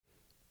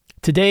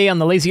Today on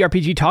the Lazy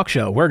RPG Talk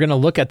Show, we're going to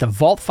look at the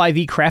Vault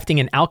 5e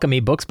Crafting and Alchemy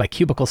books by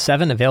Cubicle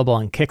 7, available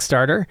on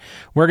Kickstarter.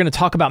 We're going to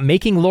talk about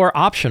making lore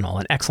optional,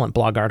 an excellent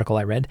blog article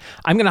I read.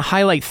 I'm going to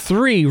highlight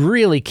 3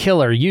 really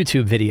killer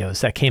YouTube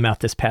videos that came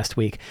out this past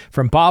week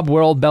from Bob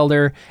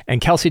Baldur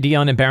and Kelsey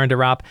Dion and Baron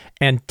DeRop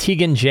and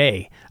Tegan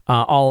J.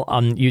 All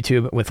on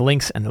YouTube with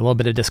links and a little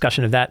bit of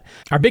discussion of that.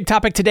 Our big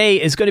topic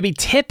today is going to be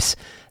tips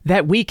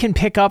that we can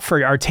pick up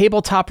for our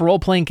tabletop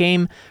role-playing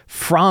game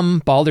from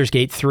Baldur's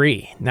Gate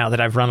 3. Now that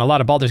I've run a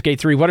lot of Baldur's Gate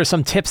 3, what are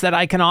some tips that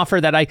I can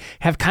offer that I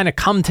have kind of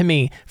come to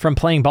me from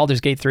playing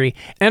Baldur's Gate 3?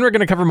 And we're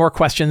going to cover more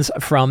questions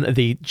from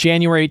the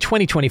January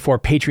 2024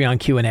 Patreon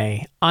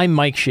Q&A. I'm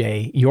Mike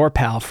Shea, your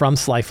pal from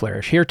Sly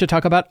Flourish, here to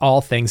talk about all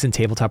things in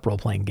tabletop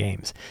role-playing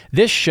games.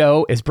 This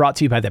show is brought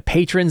to you by the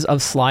patrons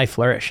of Sly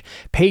Flourish.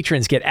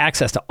 Patrons get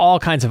access to all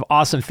kinds of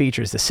awesome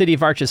features: the City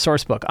of Arches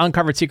sourcebook,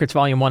 Uncovered Secrets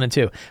Volume 1 and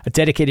 2, a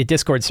dedicated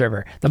Discord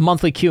server, the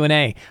monthly Q&A,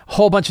 a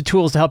whole bunch of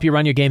tools to help you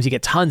run your games. You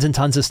get tons and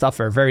tons of stuff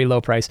for a very low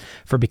price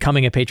for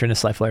becoming a patron of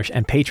Sly Flourish,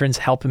 and patrons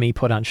help me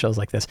put on shows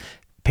like this.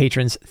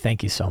 Patrons,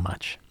 thank you so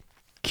much.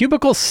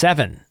 Cubicle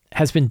 7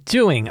 has been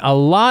doing a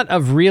lot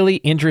of really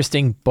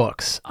interesting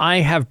books. I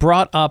have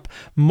brought up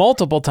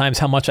multiple times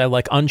how much I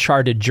like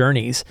Uncharted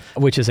Journeys,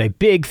 which is a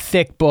big,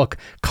 thick book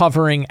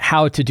covering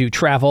how to do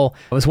travel.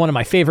 It was one of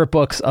my favorite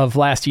books of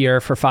last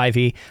year for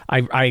 5e.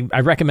 I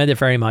recommend it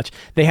very much.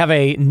 They have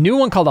a new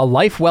one called A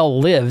Life Well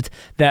Lived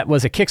that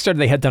was a Kickstarter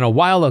they had done a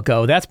while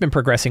ago. That's been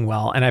progressing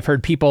well, and I've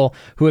heard people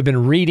who have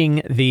been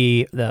reading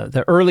the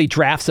early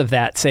drafts of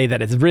that say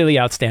that it's really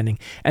outstanding.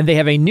 And they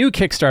have a new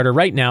Kickstarter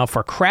right now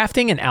for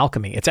Crafting and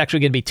Alchemy. It's actually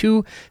going to be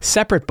 2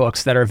 separate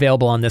books that are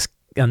available on this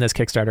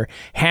Kickstarter: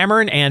 Hammer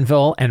and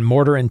Anvil and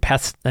Mortar and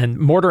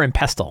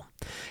Pestle.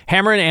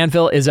 Hammer and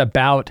Anvil is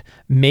about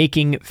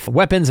making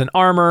weapons and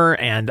armor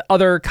and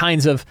other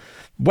kinds of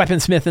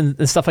weaponsmith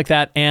and stuff like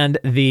that. And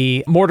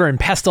the Mortar and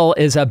Pestle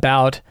is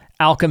about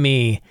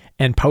alchemy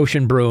and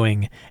potion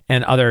brewing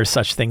and other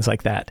such things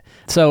like that.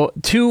 So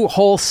 2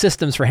 whole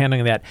systems for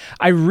handling that.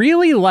 I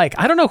really like,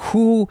 I don't know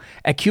who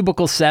at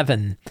Cubicle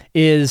 7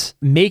 is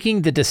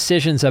making the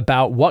decisions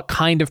about what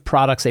kind of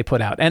products they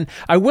put out. And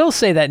I will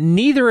say that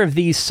neither of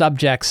these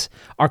subjects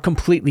are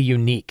completely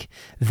unique,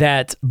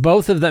 that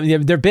both of them, there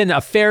have been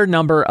a fair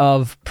number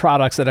of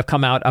products that have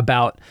come out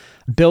about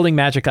building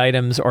magic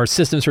items or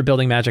systems for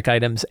building magic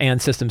items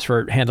and systems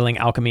for handling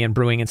alchemy and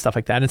brewing and stuff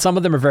like that. And some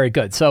of them are very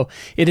good. So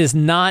it is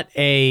not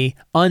a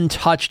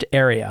untouched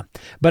area,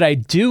 but I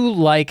do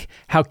like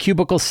how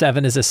Cubicle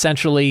 7 is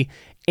essentially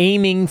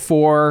aiming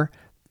for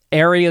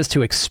areas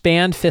to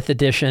expand 5th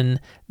edition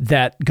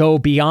that go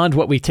beyond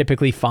what we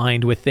typically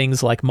find with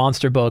things like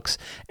monster books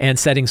and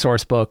setting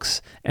source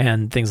books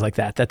and things like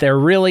that, that they're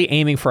really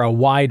aiming for a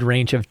wide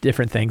range of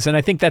different things. And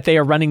I think that they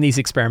are running these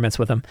experiments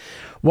with them.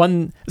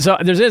 So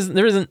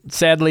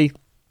sadly,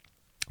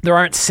 there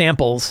aren't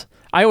samples.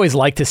 I always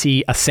like to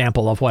see a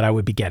sample of what I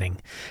would be getting.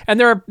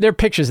 And there are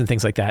pictures and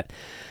things like that.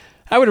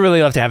 I would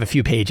really love to have a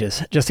few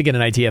pages just to get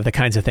an idea of the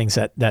kinds of things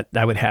that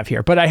I would have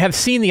here. But I have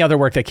seen the other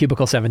work that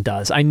Cubicle 7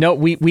 does. I know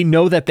we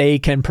know that they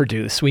can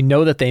produce. We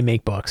know that they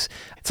make books.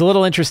 It's a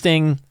little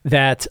interesting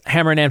that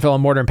Hammer and Anvil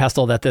and Mortar and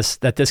Pestle, that this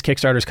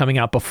Kickstarter is coming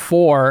out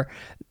before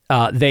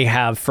they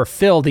have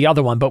fulfilled the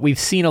other one. But we've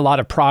seen a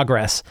lot of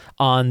progress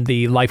on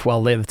the Life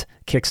Well Lived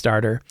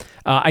Kickstarter.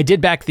 I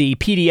did back the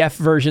PDF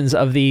versions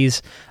of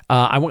these.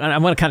 I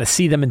want to kind of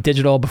see them in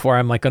digital before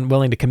I'm like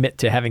unwilling to commit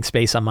to having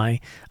space on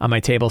my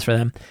tables for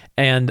them.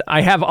 And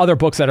I have other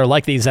books that are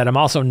like these that I'm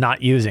also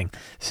not using.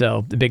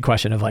 So the big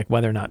question of like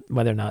whether or not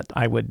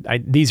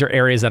these are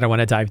areas that I want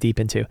to dive deep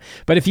into.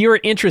 But if you're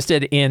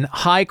interested in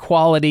high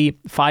quality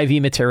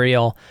 5e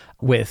material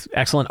with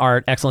excellent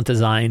art, excellent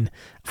design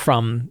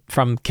from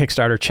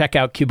Kickstarter, check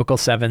out Cubicle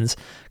 7's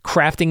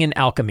Crafting and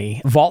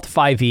Alchemy, Vault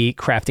 5e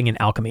Crafting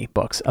and Alchemy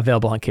books,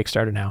 available on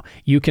Kickstarter now.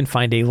 You can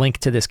find a link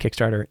to this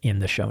Kickstarter in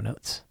the show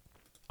notes.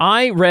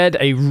 I read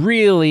a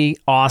really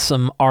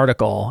awesome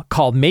article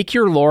called Make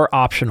Your Lore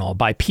Optional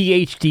by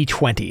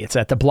PhD20. It's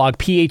at the blog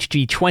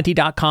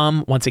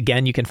phd20.com. Once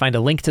again, you can find a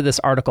link to this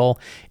article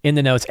in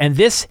the notes. And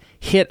this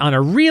hit on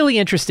a really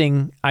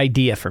interesting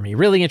idea for me,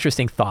 really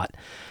interesting thought.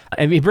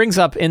 And he brings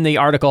up in the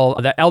article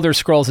the Elder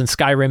Scrolls and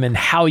Skyrim and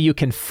how you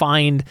can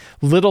find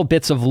little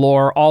bits of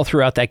lore all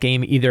throughout that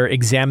game, either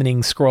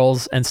examining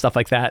scrolls and stuff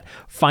like that,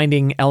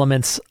 finding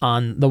elements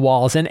on the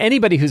walls. And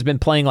anybody who's been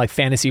playing like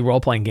fantasy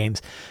role-playing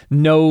games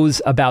knows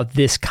about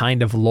this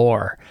kind of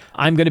lore.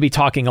 I'm going to be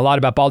talking a lot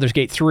about Baldur's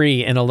Gate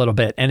 3 in a little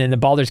bit. And in the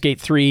Baldur's Gate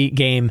 3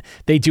 game,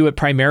 they do it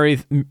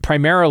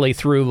primarily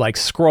through like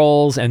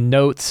scrolls and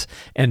notes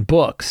and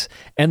books.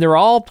 And they're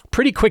all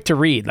pretty quick to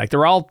read. Like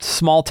they're all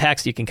small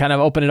text. You can kind of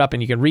open it up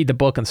and you can read the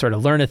book and sort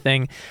of learn a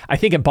thing. I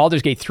think in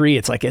Baldur's Gate 3,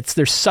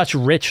 there's such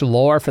rich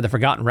lore for the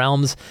Forgotten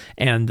Realms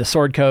and the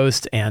Sword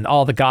Coast and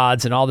all the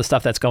gods and all the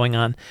stuff that's going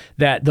on,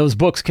 that those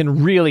books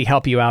can really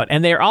help you out.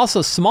 And they're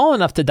also small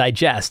enough to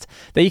digest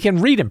that you can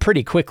read them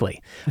pretty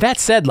quickly. That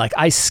said, like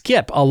I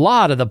skip a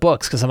lot of the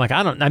books because I'm like,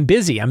 I'm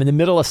busy. I'm in the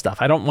middle of stuff.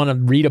 I don't want to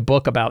read a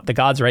book about the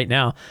gods right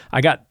now.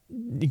 I got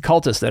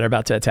cultists that are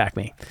about to attack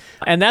me.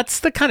 And that's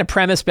the kind of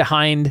premise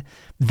behind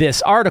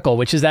this article,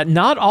 which is that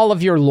not all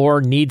of your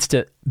lore needs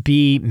to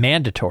be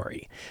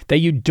mandatory, that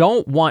you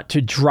don't want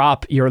to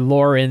drop your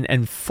lore in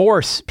and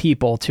force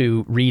people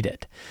to read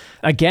it.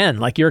 Again,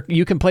 like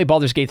you can play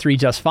Baldur's Gate 3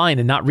 just fine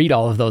and not read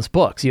all of those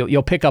books.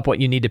 You'll pick up what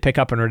you need to pick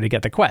up in order to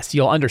get the quest.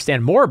 You'll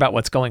understand more about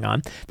what's going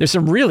on. There's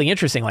some really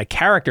interesting like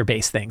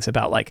character-based things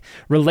about like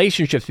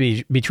relationships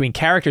between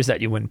characters that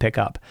you wouldn't pick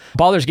up.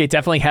 Baldur's Gate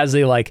definitely has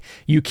the like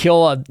you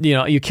kill a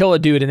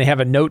dude and they have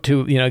a note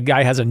to, a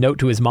guy has a note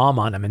to his mom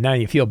on him, and now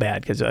you feel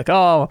bad because you're like,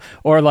 oh,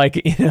 or like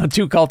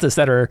two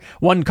cultists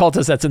one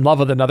cultist that's in love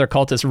with another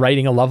cultist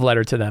writing a love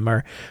letter to them.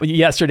 Or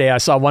yesterday I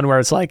saw one where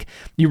it's like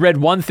you read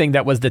one thing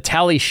that was the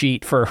tally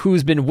sheet for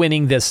who's been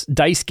winning this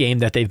dice game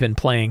that they've been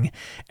playing,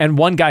 and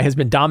one guy has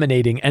been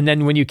dominating, and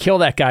then when you kill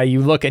that guy you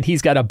look and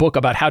he's got a book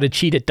about how to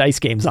cheat at dice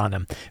games on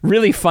him.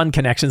 Really fun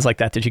connections like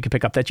that you can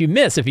pick up that you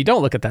miss if you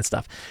don't look at that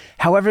stuff.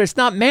 However, it's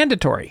not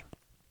mandatory.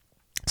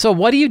 So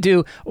what do you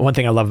do? One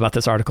thing I love about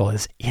this article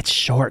is it's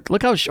short.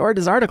 Look how short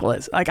his article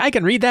is. Like I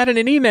can read that in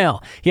an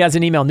email. He has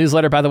an email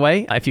newsletter, by the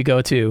way. If you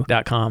go to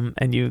 .com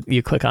and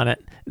you click on it,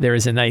 there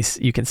is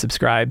you can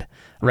subscribe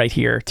right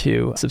here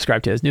to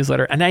subscribe to his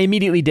newsletter. And I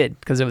immediately did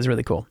because it was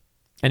really cool.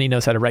 And he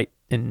knows how to write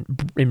in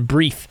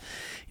brief.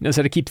 He knows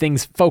how to keep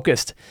things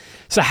focused.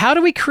 So how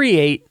do we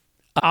create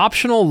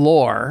optional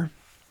lore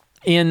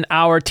in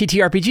our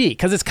TTRPG?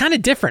 Because it's kind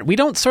of different. We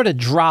don't sort of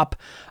drop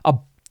a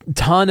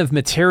ton of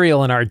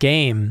material in our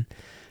game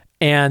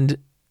and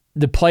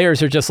the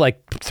players are just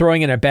like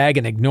throwing in a bag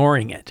and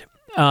ignoring it.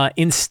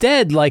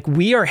 Instead, like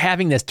we are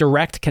having this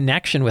direct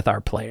connection with our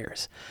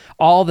players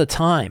all the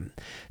time.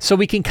 So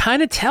we can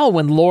kind of tell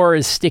when lore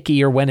is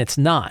sticky or when it's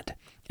not.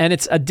 And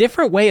it's a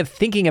different way of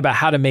thinking about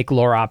how to make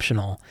lore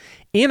optional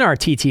in our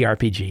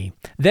TTRPG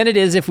than it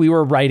is if we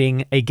were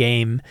writing a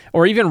game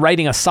or even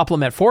writing a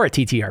supplement for a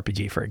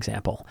TTRPG, for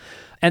example.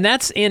 And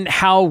that's in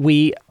how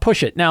we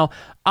push it. Now,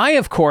 I,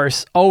 of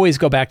course, always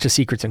go back to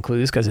secrets and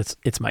clues because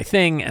it's my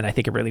thing and I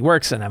think it really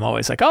works. And I'm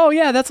always like, oh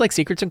yeah, that's like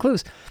secrets and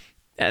clues.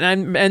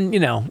 And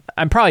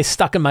I'm probably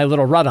stuck in my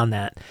little rut on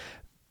that.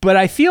 But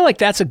I feel like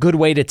that's a good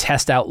way to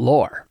test out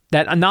lore.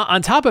 That not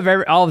on top of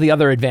all of the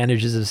other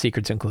advantages of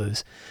secrets and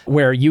clues,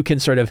 where you can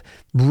sort of,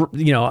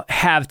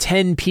 have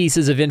 10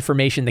 pieces of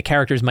information the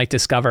characters might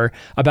discover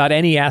about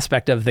any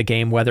aspect of the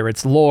game, whether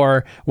it's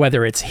lore,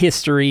 whether it's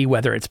history,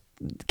 whether it's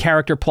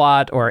character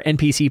plot or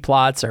NPC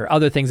plots or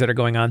other things that are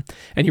going on.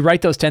 And you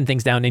write those 10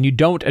 things down and you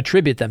don't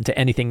attribute them to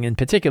anything in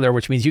particular,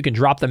 which means you can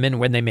drop them in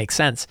when they make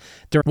sense.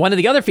 One of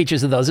the other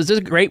features of those is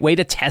a great way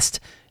to test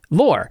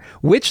lore.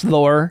 Which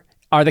lore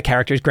are the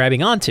characters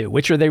grabbing onto?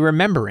 Which are they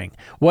remembering?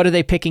 What are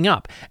they picking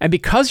up? And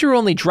because you're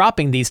only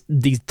dropping these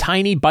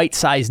tiny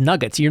bite-sized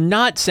nuggets, you're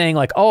not saying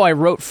like, oh, I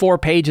wrote 4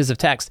 pages of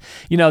text.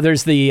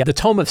 There's the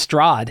Tome of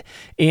Strahd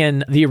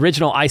in the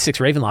original I6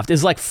 Ravenloft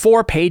is like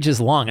 4 pages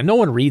long and no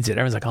one reads it.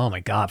 Everyone's like, oh my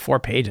God, 4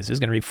 pages. Who's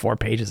going to read 4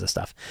 pages of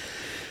stuff?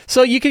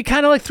 So you could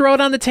kind of like throw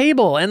it on the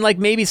table and like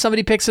maybe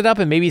somebody picks it up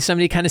and maybe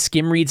somebody kind of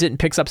skim reads it and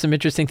picks up some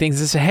interesting things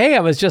and say, hey,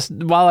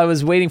 while I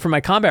was waiting for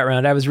my combat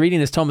round, I was reading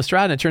this Tome of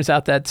Strahd and it turns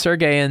out that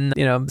Sergei and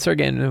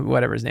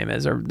whatever his name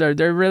is, or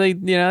they're really,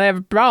 they have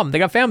a problem. They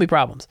got family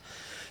problems.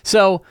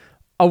 So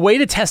a way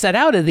to test that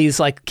out are these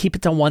like keep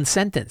it to one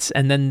sentence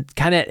and then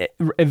kind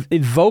of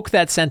evoke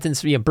that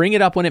sentence, bring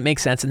it up when it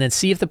makes sense and then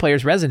see if the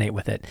players resonate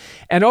with it.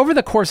 And over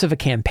the course of a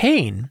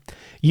campaign,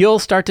 you'll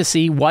start to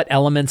see what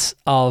elements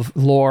of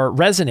lore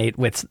resonate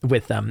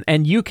with them.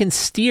 And you can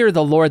steer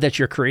the lore that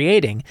you're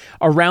creating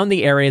around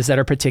the areas that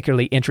are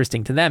particularly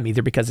interesting to them,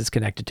 either because it's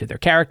connected to their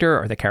character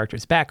or the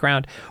character's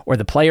background or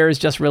the player is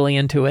just really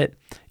into it.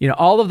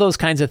 All of those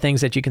kinds of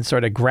things that you can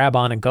sort of grab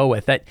on and go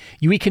with that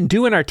we can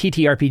do in our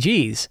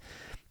TTRPGs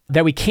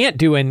that we can't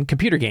do in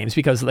computer games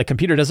because the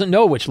computer doesn't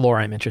know which lore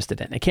I'm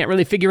interested in. It can't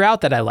really figure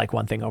out that I like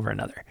one thing over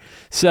another.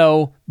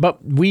 So,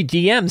 but we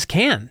DMs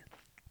can.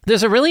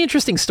 There's a really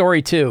interesting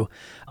story too.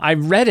 I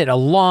read it a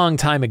long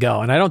time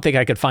ago and I don't think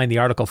I could find the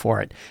article for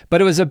it, but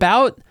it was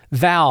about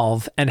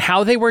Valve and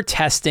how they were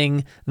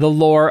testing the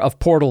lore of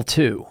Portal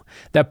 2.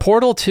 That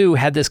Portal 2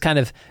 had this kind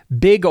of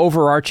big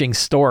overarching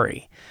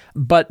story,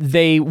 but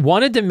they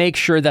wanted to make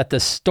sure that the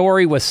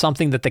story was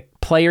something that the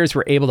players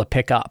were able to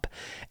pick up.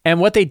 And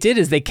what they did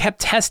is they kept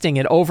testing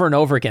it over and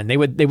over again. They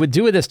would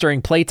do this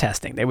during play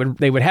testing. They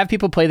would have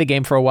people play the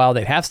game for a while.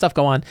 They'd have stuff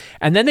go on,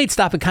 and then they'd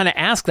stop and kind of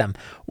ask them,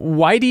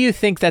 "Why do you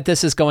think that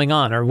this is going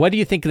on?" Or "What do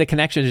you think the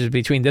connection is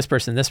between this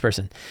person and this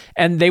person?"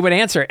 And they would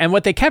answer. And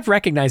what they kept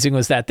recognizing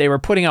was that they were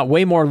putting out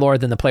way more lore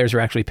than the players were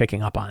actually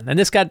picking up on. And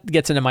this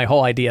gets into my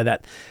whole idea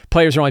that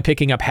players are only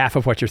picking up half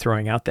of what you're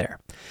throwing out there.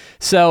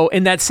 So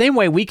in that same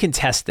way, we can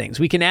test things.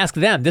 We can ask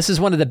them. This is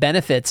one of the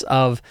benefits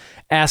of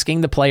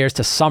asking the players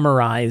to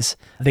summarize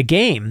the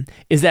game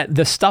is that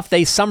the stuff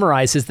they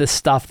summarize is the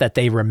stuff that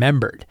they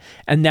remembered.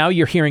 And now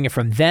you're hearing it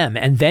from them.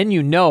 And then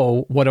you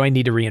know, what do I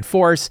need to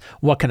reinforce?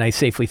 What can I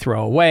safely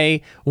throw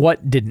away?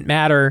 What didn't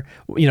matter?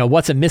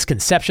 What's a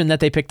misconception that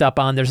they picked up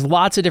on? There's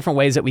lots of different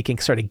ways that we can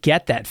sort of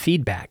get that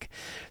feedback.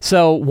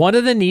 So one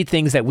of the neat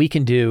things that we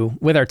can do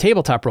with our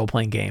tabletop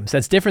role-playing games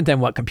that's different than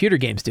what computer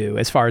games do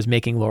as far as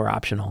making lore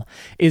optional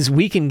is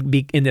we can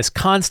be in this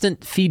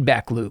constant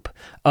feedback loop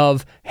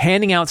of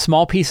handing out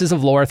small pieces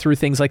of lore through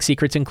things like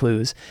secrets and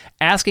clues,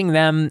 asking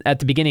them at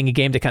the beginning of a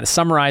game to kind of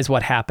summarize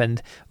what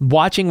happened,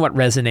 watching what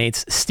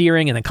resonates,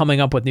 steering, and then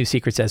coming up with new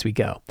secrets as we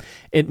go.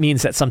 It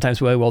means that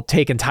sometimes we will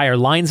take entire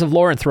lines of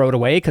lore and throw it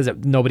away because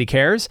nobody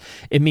cares.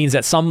 It means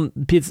that some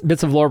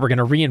bits of lore we're going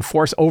to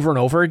reinforce over and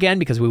over again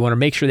because we want to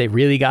make sure they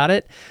really got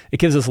it. It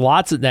gives us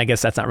lots of, I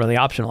guess that's not really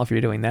optional if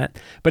you're doing that,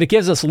 but it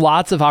gives us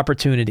lots of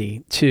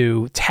opportunity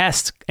to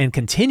test and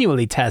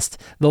continually test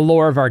the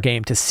lore of our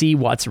game to see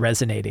what's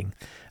resonating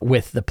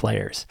with the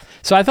players.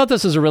 So I thought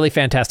this was a really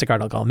fantastic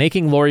article,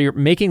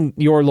 making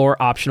your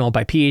lore optional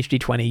by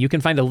PhD20. You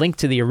can find a link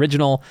to the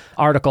original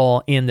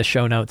article in the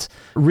show notes.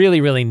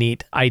 Really, really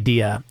neat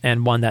idea,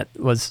 and one that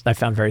I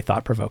found very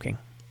thought-provoking.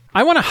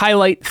 I want to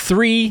highlight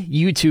 3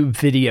 YouTube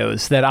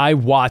videos that I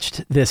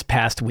watched this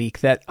past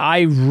week that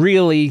I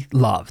really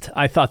loved.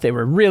 I thought they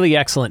were really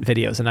excellent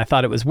videos, and I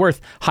thought it was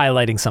worth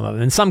highlighting some of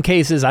them. In some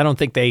cases, I don't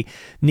think they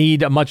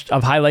need much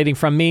of highlighting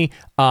from me,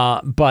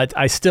 but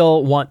I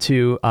still want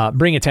to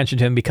bring attention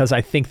to them because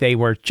I think they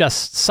were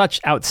just such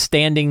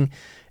outstanding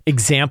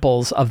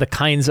examples of the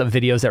kinds of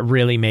videos that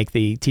really make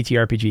the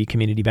TTRPG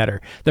community better.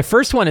 The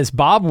first one is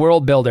Bob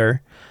World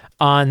Builder.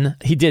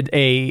 He did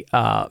a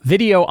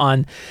video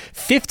on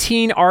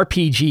 15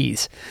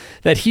 RPGs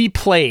that he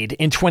played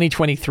in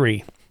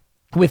 2023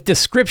 with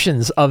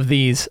descriptions of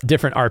these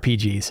different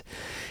RPGs,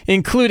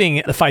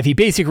 including the 5e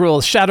Basic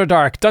Rules, Shadow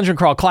Dark, Dungeon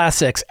Crawl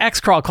Classics, X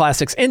Crawl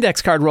Classics,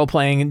 Index Card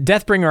Role-Playing,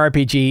 Deathbringer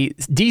RPG,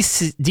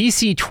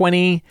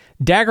 DC-20,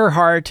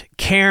 Daggerheart,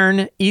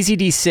 Cairn, Easy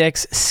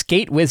D6,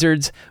 Skate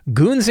Wizards,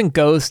 Goons and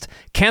Ghosts,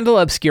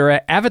 Candela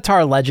Obscura,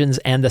 Avatar Legends,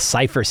 and the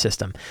Cypher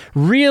System.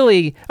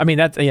 Really, I mean,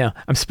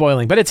 I'm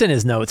spoiling, but it's in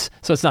his notes,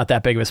 so it's not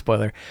that big of a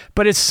spoiler.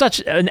 But it's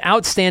such an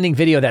outstanding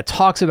video that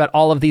talks about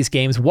all of these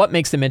games, what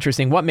makes them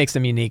interesting, what makes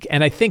them unique.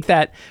 And I think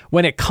that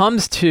when it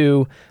comes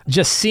to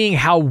just seeing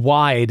how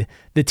wide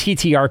the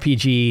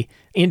TTRPG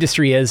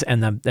industry is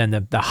and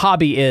the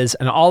hobby is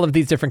and all of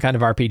these different kind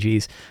of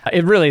RPGs,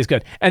 it really is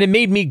good. And it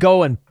made me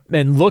go and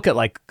look at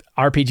like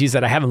RPGs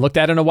that I haven't looked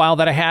at in a while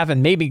that I have,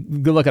 and maybe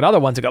go look at other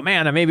ones and go,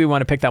 man, I maybe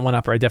want to pick that one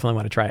up, or I definitely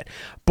want to try it.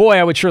 Boy,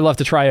 I would sure love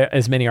to try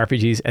as many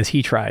RPGs as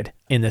he tried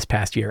in this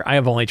past year. I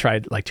have only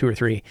tried like 2 or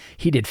 3.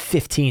 He did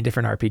 15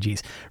 different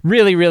RPGs.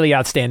 Really, really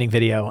outstanding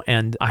video,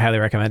 and I highly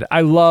recommend it.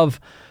 I love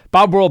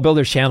Bob World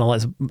Builder's channel.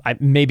 I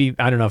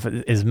don't know if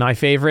it is my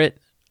favorite.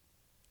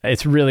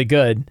 It's really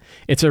good.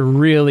 It's a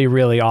really,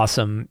 really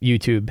awesome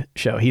YouTube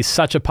show. He's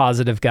such a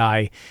positive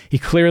guy. He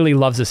clearly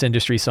loves this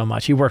industry so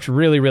much. He works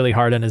really, really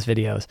hard on his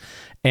videos,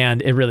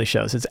 and it really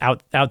shows. It's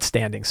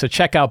outstanding. So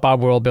check out Bob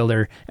World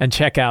Builder and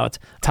check out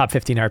Top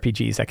 15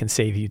 RPGs that can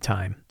save you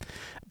time.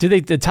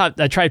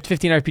 I tried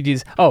 15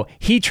 RPGs. Oh,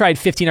 he tried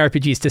 15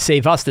 RPGs to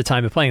save us the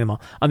time of playing them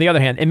all. On the other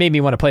hand, it made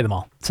me want to play them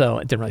all. So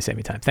it didn't really save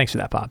me time. Thanks for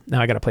that, Bob.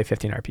 Now I got to play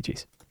 15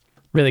 RPGs.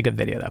 Really good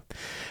video, though.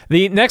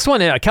 The next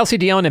one, Kelsey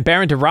Dion and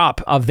Baron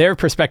DeRopp of their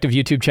respective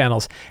YouTube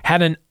channels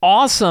had an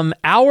awesome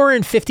hour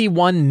and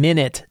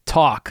 51-minute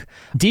talk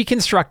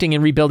deconstructing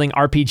and rebuilding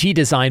RPG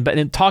design,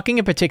 but talking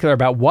in particular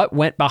about what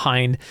went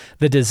behind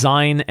the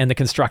design and the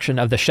construction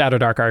of the Shadow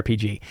Dark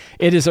RPG.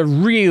 It is a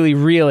really,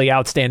 really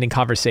outstanding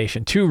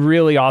conversation. 2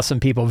 really awesome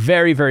people,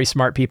 very, very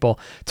smart people,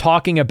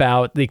 talking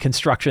about the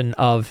construction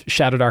of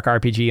Shadow Dark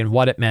RPG and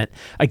what it meant.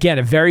 Again,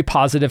 a very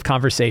positive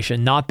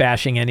conversation, not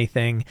bashing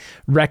anything,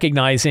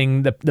 recognizing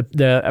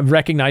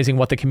recognizing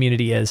what the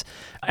community is.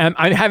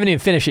 I haven't even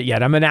finished it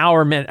yet. I'm an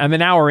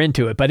hour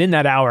into it, but in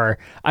that hour,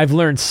 I've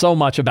learned so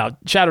much about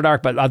Shadow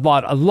Dark, but a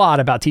lot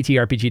about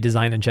TTRPG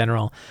design in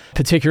general,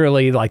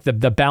 particularly like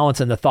the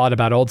balance and the thought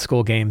about old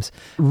school games.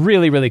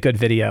 Really, really good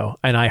video,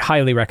 and I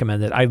highly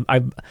recommend it.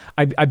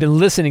 I've been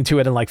listening to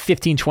it in like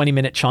 15,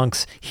 20-minute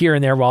chunks here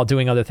and there while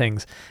doing other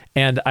things,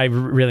 and I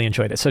really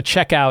enjoyed it. So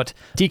check out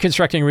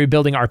Deconstructing and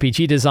Rebuilding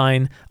RPG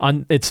Design.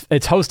 It's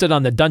hosted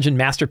on the Dungeon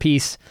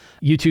Masterpiece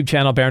YouTube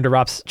channel, Baron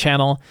DeRopp's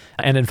channel,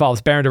 and involves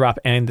Baron DeRopp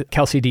and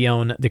Kelsey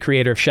Dion, the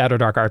creator of Shadow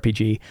Dark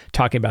RPG,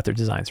 talking about their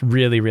designs.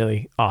 Really,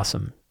 really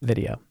awesome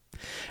video.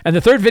 And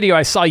the third video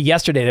I saw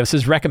yesterday, this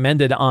was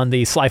recommended on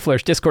the Sly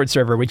Flourish Discord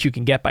server, which you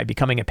can get by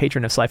becoming a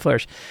patron of Sly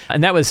Flourish.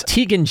 And that was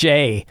Tegan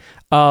J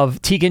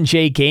of Tegan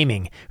J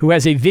Gaming, who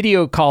has a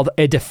video called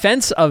A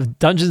Defense of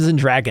Dungeons &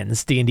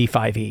 Dragons D&D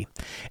 5e.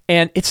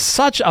 And it's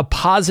such a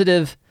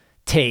positive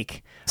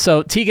take.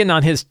 So Tegan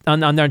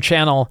on their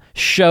channel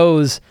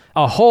shows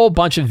a whole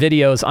bunch of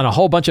videos on a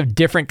whole bunch of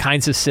different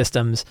kinds of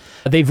systems.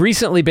 They've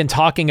recently been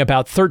talking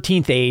about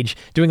 13th Age,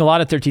 doing a lot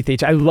of 13th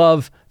Age. I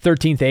love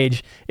 13th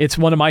Age. It's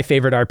one of my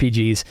favorite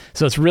RPGs.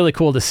 So it's really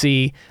cool to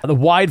see the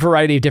wide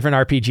variety of different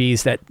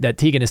RPGs that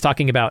Tegan is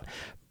talking about.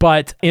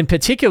 But in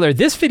particular,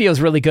 this video is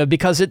really good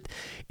because it,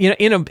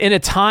 in a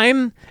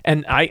time,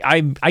 and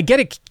I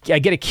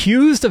get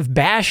accused of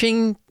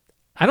bashing.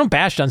 I don't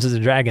bash Dungeons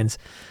and Dragons.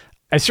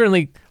 I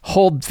certainly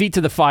hold feet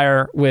to the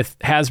fire with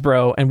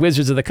Hasbro and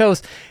Wizards of the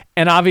Coast.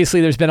 And obviously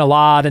there's been a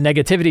lot of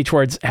negativity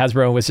towards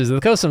Hasbro and Wizards of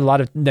the Coast and a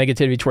lot of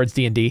negativity towards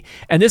D&D.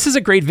 And this is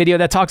a great video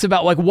that talks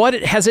about what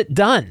has it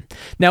done.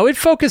 Now it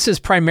focuses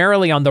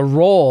primarily on the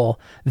role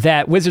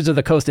that Wizards of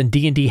the Coast and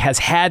D&D has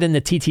had in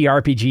the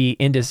TTRPG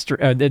industry,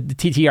 the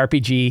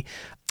TTRPG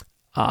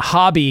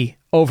hobby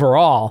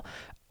overall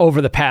over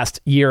the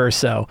past year or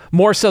so,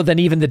 more so than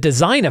even the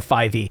design of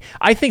 5e.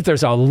 I think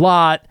there's a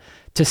lot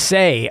to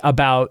say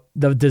about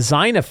the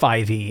design of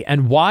 5e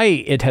and why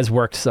it has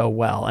worked so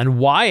well and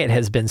why it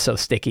has been so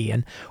sticky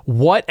and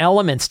what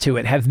elements to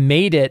it have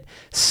made it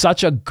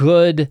such a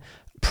good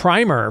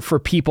primer for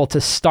people to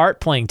start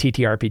playing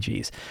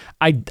TTRPGs.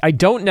 I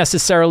don't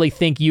necessarily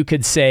think you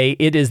could say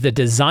it is the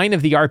design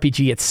of the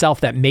RPG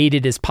itself that made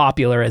it as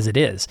popular as it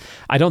is.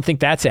 I don't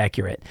think that's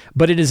accurate,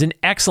 but it is an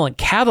excellent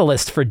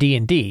catalyst for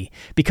D&D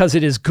because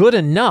it is good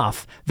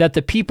enough that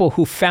the people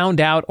who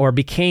found out or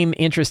became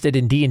interested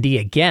in D&D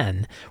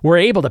again were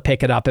able to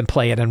pick it up and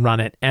play it and run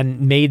it and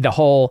made the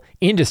whole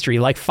industry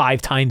like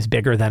 5 times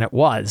bigger than it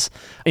was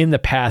in the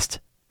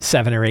past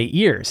 7 or 8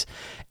 years.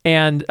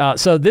 And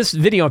so this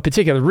video in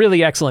particular,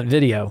 really excellent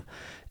video,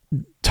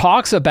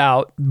 talks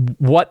about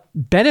what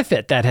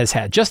benefit that has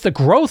had, just the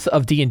growth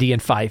of D&D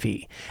and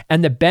 5e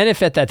and the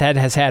benefit that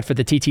has had for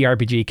the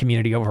TTRPG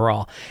community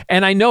overall.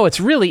 And I know it's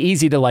really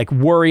easy to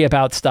worry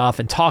about stuff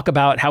and talk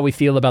about how we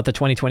feel about the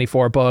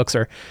 2024 books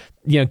or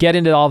get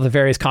into all the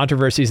various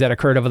controversies that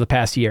occurred over the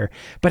past year.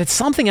 But it's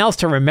something else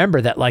to remember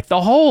that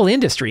the whole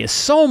industry is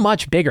so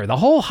much bigger. The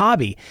whole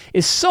hobby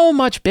is so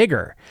much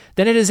bigger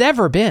than it has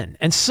ever been.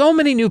 And so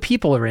many new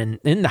people are in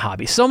the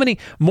hobby. So many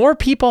more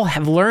people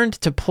have learned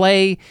to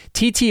play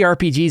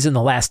TTRPGs in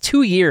the last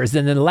 2 years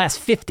than in the last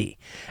 50.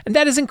 And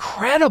that is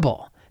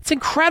incredible. It's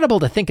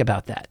incredible to think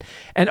about that.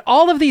 And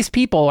all of these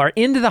people are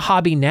into the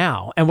hobby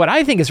now. And what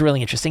I think is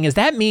really interesting is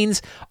that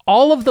means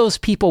all of those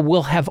people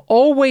will have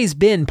always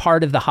been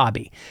part of the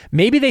hobby.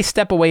 Maybe they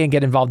step away and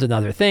get involved in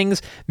other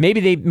things.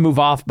 Maybe they move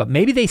off, but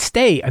maybe they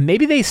stay and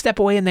maybe they step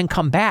away and then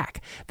come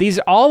back.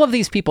 All of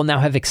these people now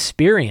have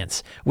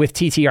experience with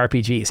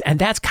TTRPGs, and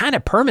that's kind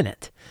of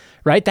permanent.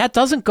 Right? That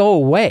doesn't go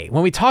away.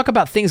 When we talk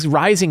about things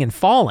rising and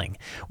falling,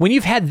 when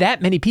you've had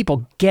that many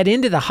people get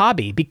into the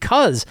hobby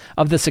because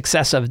of the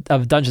success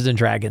of Dungeons and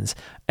Dragons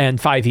and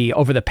 5e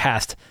over the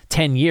past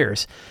 10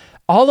 years,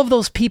 all of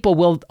those people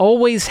will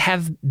always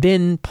have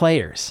been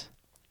players.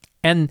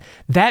 And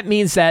that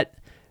means that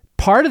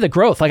part of the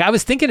growth, I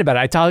was thinking about it,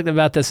 I talked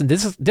about this in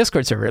this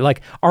Discord server,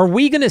 are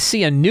we going to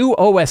see a new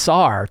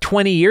OSR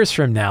 20 years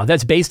from now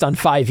that's based on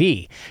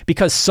 5e?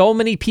 Because so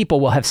many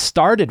people will have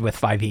started with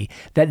 5e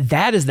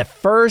that is the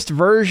first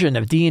version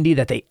of D&D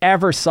that they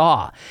ever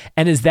saw.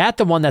 And is that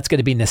the one that's going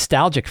to be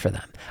nostalgic for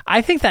them?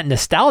 I think that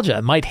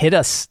nostalgia might hit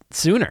us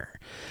sooner.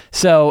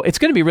 So it's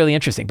going to be really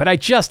interesting. But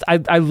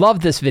I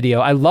love this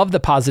video. I love the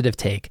positive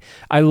take.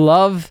 I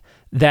love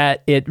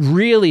that it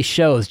really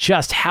shows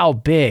just how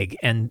big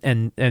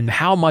and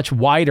how much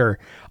wider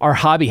our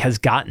hobby has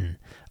gotten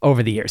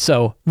over the years.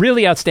 So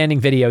really outstanding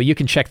video. You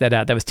can check that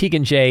out. That was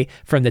Tegan J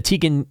from the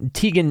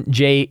Tegan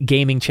J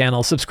Gaming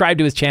channel. Subscribe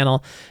to his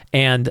channel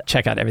and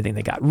check out everything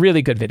they got.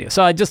 Really good video.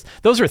 So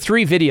those are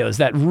 3 videos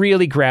that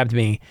really grabbed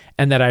me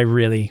and that I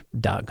really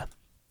dug.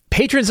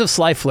 Patrons of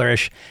Sly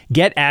Flourish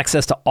get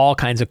access to all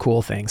kinds of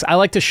cool things. I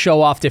like to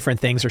show off different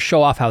things or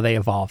show off how they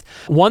evolved.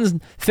 One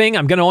thing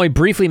I'm going to only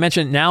briefly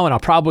mention now, and I'll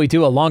probably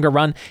do a longer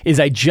run, is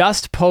I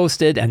just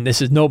posted, and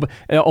this is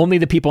only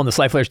the people in the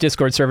Sly Flourish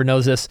Discord server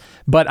knows this,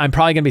 but I'm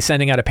probably going to be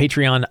sending out a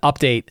Patreon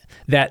update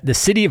that the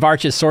City of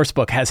Arches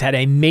sourcebook has had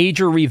a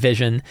major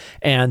revision,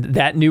 and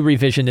that new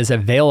revision is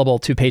available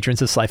to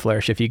patrons of Sly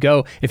Flourish. If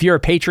you're a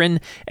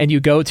patron and you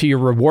go to your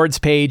rewards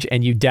page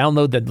and you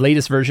download the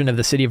latest version of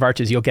the City of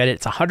Arches, you'll get it.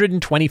 It's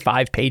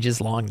 125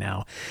 pages long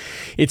now.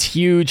 It's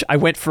huge. I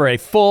went for a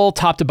full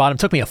top to bottom. It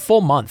took me a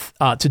full month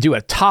to do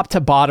a top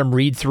to bottom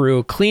read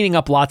through, cleaning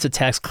up lots of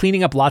text,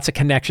 cleaning up lots of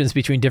connections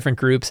between different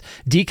groups,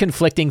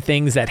 deconflicting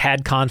things that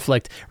had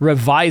conflict,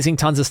 revising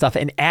tons of stuff,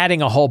 and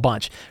adding a whole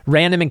bunch.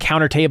 Random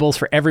encounter tables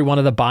for every one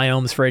of the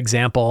biomes, for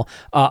example,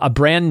 a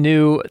brand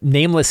new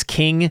Nameless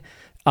King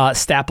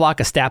stat block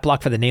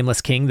for the Nameless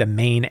King, the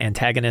main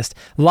antagonist.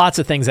 Lots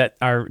of things that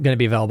are going to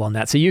be available in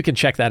that. So you can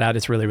check that out.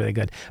 It's really, really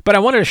good. But I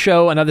wanted to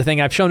show another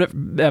thing. I've shown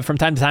it from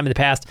time to time in the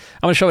past.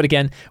 I want to show it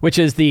again, which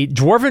is the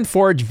Dwarven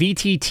Forge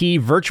VTT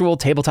virtual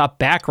tabletop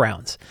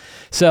backgrounds.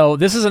 So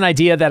this is an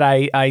idea that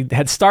I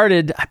had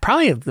started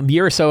probably a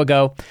year or so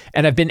ago,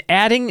 and I've been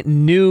adding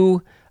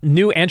new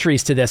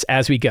entries to this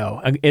as we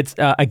go. It's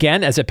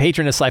again, as a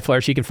patron of Sly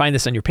Flourish, you can find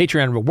this on your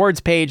Patreon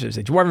rewards page. There's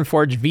a Dwarven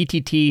Forge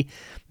VTT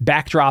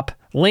backdrop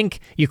link.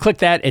 You click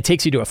that, it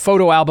takes you to a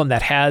photo album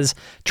that has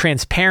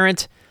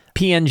transparent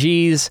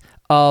PNGs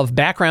of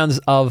backgrounds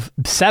of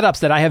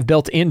setups that I have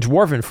built in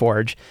Dwarven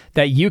Forge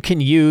that you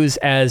can use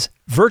as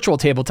virtual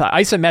tabletop,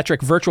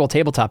 isometric virtual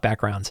tabletop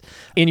backgrounds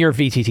in your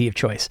VTT of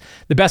choice.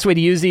 The best way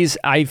to use these,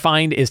 I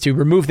find, is to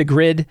remove the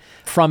grid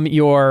from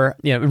your,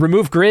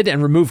 remove grid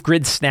and remove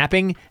grid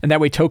snapping. And that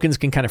way tokens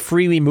can kind of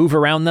freely move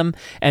around them.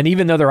 And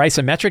even though they're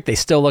isometric, they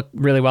still look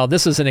really well.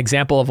 This is an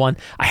example of one.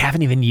 I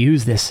haven't even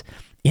used this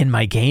in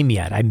my game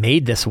yet. I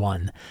made this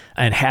one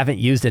and haven't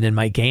used it in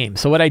my game.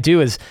 So what I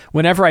do is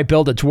whenever I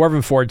build a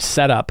Dwarven Forge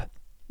setup,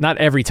 not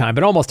every time,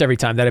 but almost every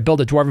time that I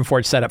build a Dwarven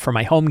Forge setup for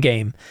my home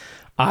game,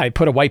 I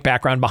put a white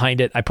background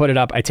behind it. I put it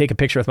up. I take a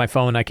picture with my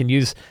phone. I can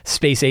use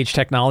space age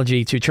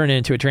technology to turn it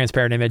into a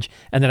transparent image,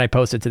 and then I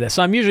post it to this.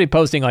 So I'm usually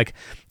posting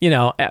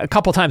a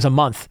couple times a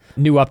month,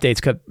 new updates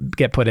could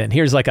get put in.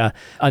 Here's like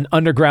an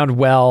underground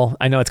well.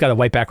 I know it's got a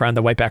white background.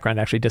 The white background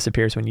actually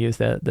disappears when you use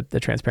the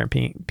transparent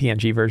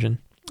PNG version.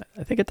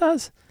 I think it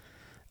does.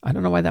 I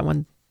don't know why that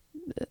one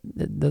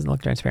it doesn't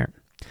look transparent.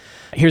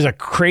 Here's a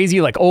crazy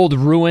old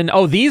ruin.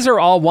 Oh, these are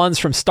all ones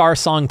from Star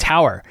Song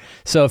Tower.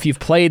 So if you've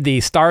played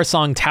the Star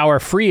Song Tower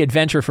free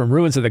adventure from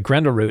Ruins of the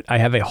Grendelroot, I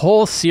have a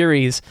whole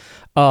series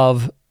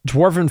of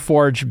Dwarven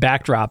Forge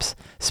backdrops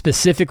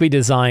specifically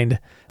designed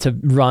to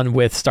run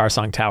with Star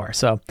Song Tower.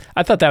 So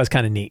I thought that was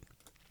kind of neat.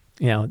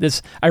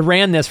 I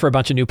ran this for a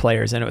bunch of new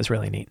players and it was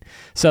really neat.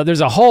 So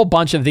there's a whole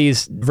bunch of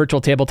these virtual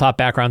tabletop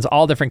backgrounds,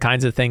 all different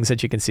kinds of things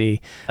that you can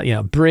see.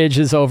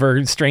 Bridges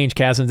over strange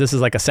chasms. This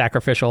is like a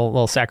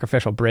little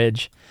sacrificial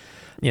bridge.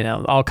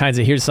 All kinds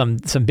of, here's some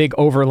big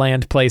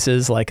overland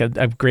places, like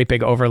a great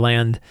big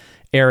overland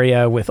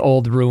area with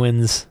old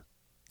ruins,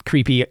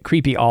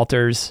 creepy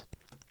altars,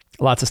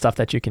 lots of stuff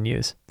that you can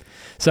use.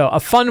 So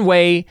a fun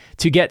way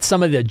to get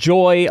some of the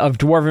joy of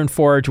Dwarven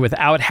Forge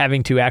without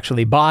having to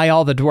actually buy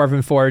all the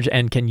Dwarven Forge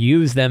and can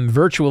use them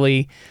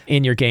virtually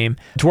in your game.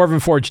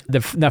 Dwarven Forge, the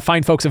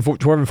fine folks of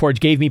Dwarven Forge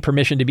gave me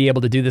permission to be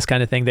able to do this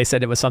kind of thing. They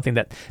said it was something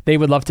that they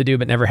would love to do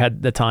but never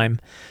had the time.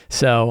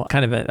 So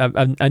kind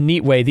of a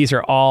neat way. These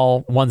are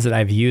all ones that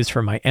I've used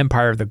for my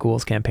Empire of the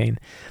Ghouls campaign.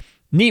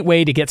 Neat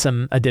way to get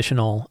some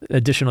additional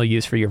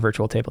use for your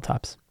virtual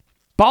tabletops.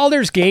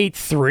 Baldur's Gate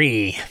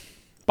 3.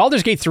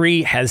 Baldur's Gate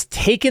 3 has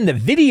taken the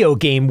video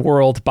game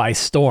world by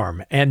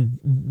storm, and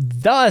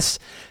thus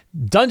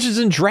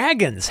Dungeons &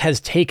 Dragons has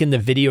taken the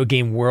video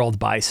game world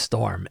by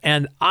storm.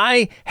 And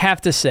I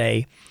have to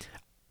say,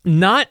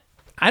 I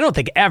don't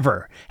think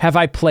ever have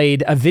I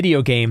played a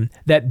video game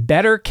that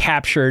better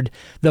captured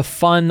the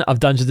fun of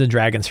Dungeons &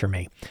 Dragons for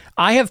me.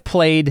 I have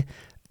played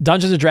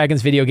Dungeons &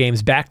 Dragons video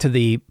games back to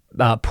the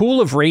Pool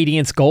of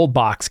Radiance Gold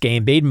Box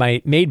game made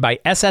by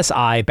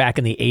SSI back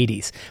in the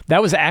 80s.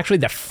 That was actually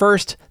the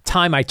first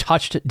time I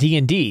touched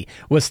D&D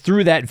was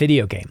through that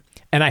video game.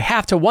 And I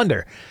have to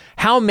wonder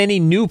how many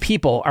new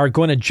people are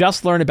going to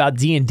just learn about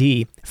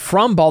D&D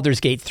from Baldur's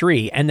Gate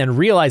 3 and then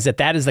realize that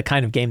that is the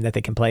kind of game that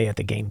they can play at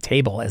the game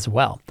table as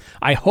well.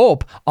 I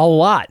hope a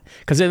lot,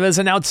 because it was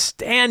an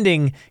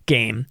outstanding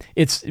game.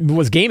 It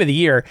was Game of the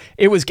Year.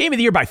 It was Game of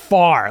the Year by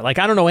far. I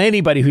don't know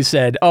anybody who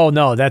said, oh,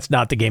 no, that's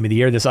not the Game of the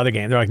Year, this other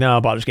game. They're like,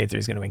 no, Baldur's Gate 3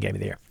 is going to win Game of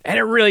the Year. And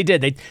it really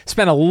did. They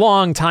spent a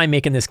long time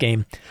making this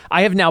game.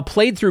 I have now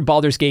played through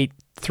Baldur's Gate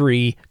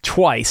 3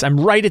 twice. I'm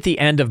right at the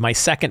end of my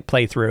second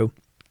playthrough.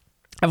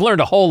 I've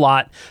learned a whole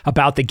lot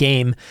about the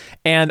game,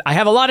 and I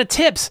have a lot of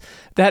tips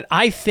that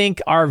I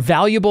think are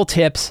valuable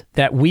tips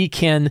that we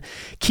can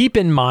keep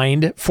in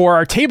mind for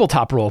our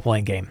tabletop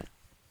role-playing game.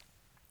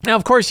 Now,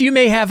 of course, you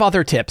may have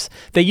other tips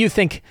that you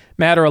think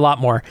matter a lot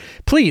more.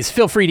 Please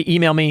feel free to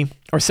email me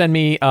or send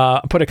me,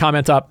 put a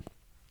comment up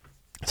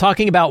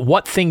talking about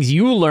what things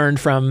you learned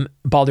from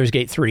Baldur's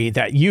Gate 3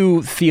 that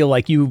you feel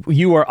like you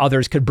or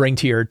others could bring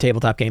to your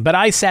tabletop game. But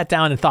I sat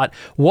down and thought,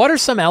 what are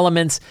some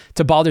elements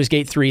to Baldur's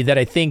Gate 3 that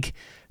I think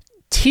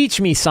teach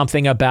me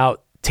something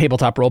about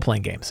tabletop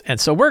role-playing games? And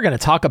so we're going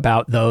to talk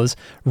about those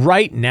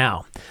right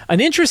now. An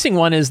interesting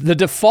one is the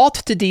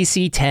default to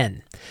DC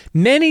 10.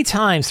 Many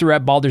times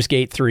throughout Baldur's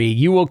Gate 3,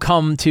 you will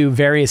come to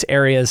various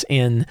areas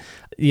in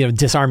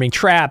disarming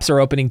traps or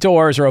opening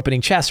doors or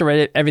opening chests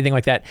or everything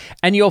like that.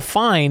 And you'll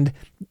find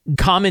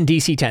common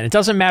DC 10. It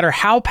doesn't matter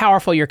how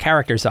powerful your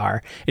characters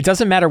are. It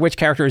doesn't matter which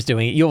character is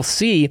doing it. You'll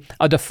see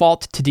a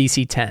default to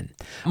DC 10.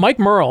 Mike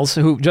Merles,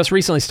 who just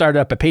recently started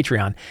up a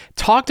Patreon,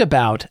 talked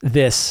about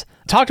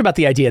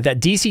the idea that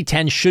DC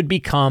 10 should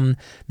become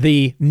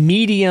the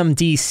medium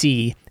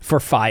DC for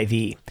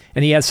 5e.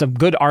 And he has some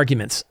good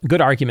arguments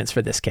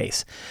for this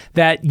case.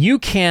 That you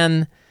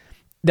can,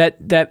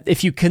 that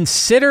if you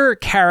consider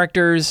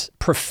characters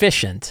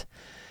proficient,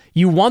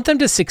 you want them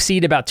to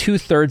succeed about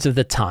 2/3 of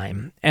the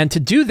time. And to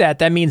do that,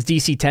 that means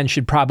DC 10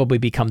 should probably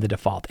become the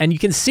default. And you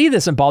can see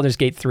this in Baldur's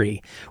Gate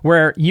 3,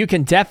 where you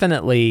can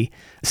definitely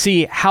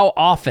see how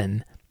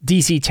often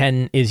DC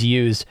 10 is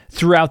used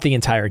throughout the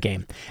entire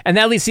game. And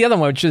that leads to the other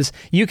one, which is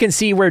you can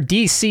see where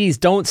DCs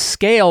don't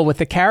scale with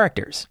the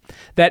characters.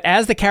 That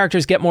as the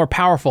characters get more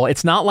powerful,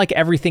 it's not like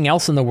everything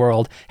else in the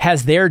world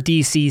has their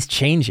DCs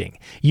changing.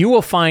 You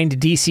will find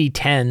DC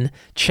 10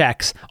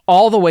 checks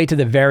all the way to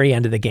the very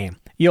end of the game.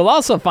 You'll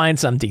also find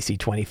some DC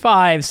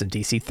 25, some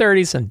DC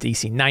 30, some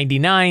DC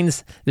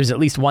 99s. There's at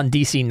least one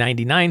DC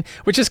 99,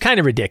 which is kind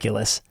of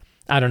ridiculous.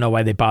 I don't know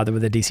why they bother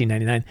with a DC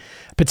 99,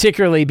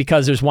 particularly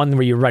because there's one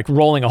where you're like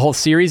rolling a whole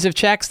series of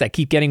checks that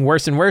keep getting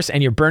worse and worse,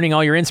 and you're burning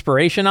all your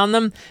inspiration on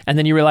them. And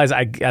then you realize,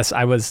 I guess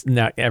I was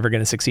not ever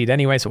going to succeed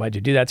anyway, so why'd you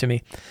do that to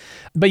me?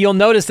 But you'll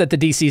notice that the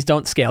DCs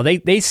don't scale.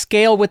 They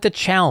scale with the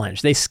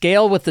challenge. They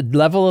scale with the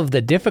level of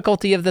the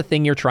difficulty of the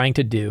thing you're trying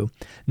to do,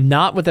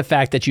 not with the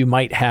fact that you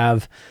might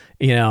have,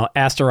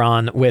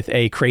 Asteron with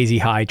a crazy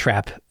high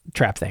trap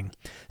thing.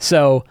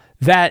 So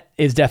that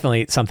is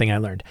definitely something I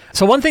learned.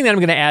 So one thing that I'm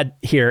going to add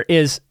here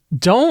is you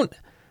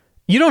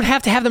don't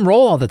have to have them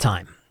roll all the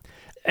time.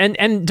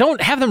 And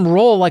don't have them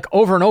roll like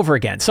over and over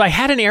again. So I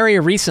had an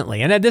area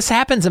recently, and this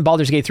happens in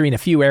Baldur's Gate 3 in a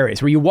few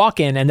areas, where you walk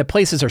in and the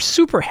places are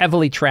super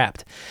heavily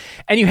trapped.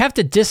 And you have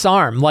to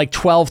disarm like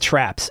 12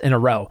 traps in a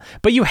row.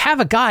 But you have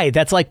a guy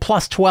that's like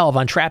plus 12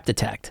 on trap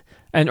detect.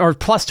 Or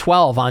plus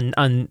 12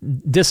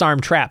 on disarm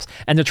traps.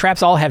 And the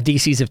traps all have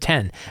DCs of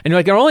 10. And you're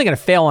like, you're only going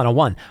to fail on a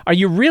 1. Are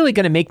you really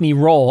going to make me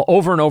roll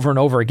over and over and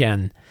over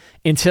again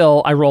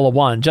until I roll a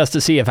 1 just to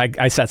see if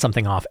I set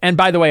something off? And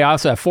by the way, I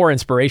also have 4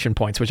 inspiration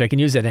points, which I can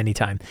use at any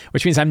time,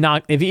 which means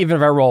even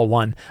if I roll a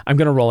 1, I'm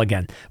going to roll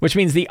again, which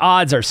means the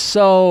odds are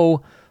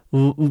so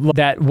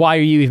that why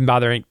are you even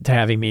bothering to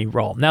having me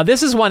roll? Now,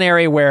 this is one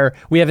area where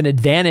we have an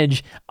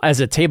advantage as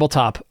a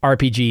tabletop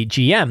RPG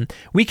GM.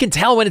 We can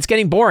tell when it's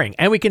getting boring,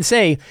 and we can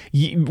say,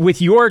 with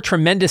your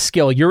tremendous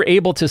skill, you're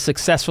able to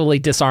successfully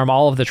disarm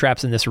all of the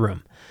traps in this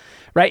room.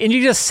 Right? And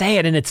you just say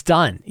it and it's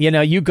done.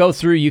 You go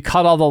through, you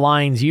cut all the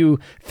lines, you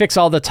fix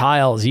all the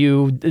tiles,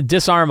 you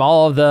disarm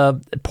all of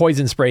the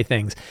poison spray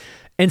things.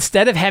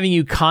 Instead of having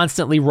you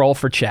constantly roll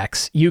for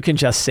checks, you can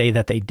just say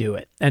that they do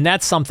it. And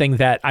that's something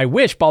that I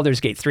wish Baldur's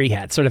Gate 3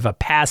 had, sort of a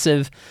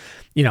passive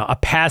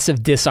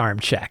disarm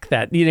check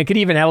that, could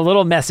even have a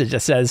little message that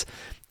says,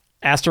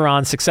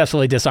 Asteron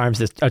successfully disarms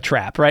a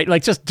trap, right?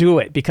 Like, just do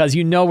it because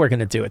we're going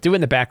to do it. Do it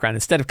in the background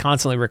instead of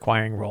constantly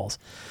requiring rolls.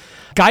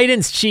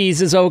 Guidance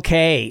cheese is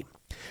okay.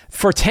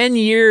 For 10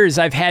 years,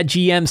 I've had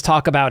GMs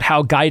talk about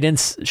how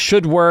guidance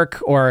should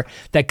work or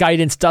that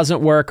guidance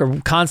doesn't work, or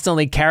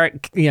constantly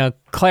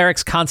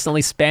clerics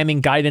constantly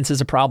spamming guidance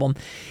is a problem.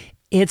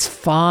 It's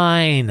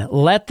fine.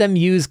 Let them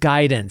use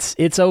guidance.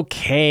 It's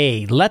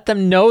okay. Let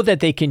them know that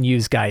they can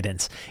use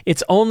guidance.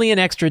 It's only an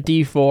extra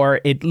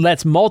D4. It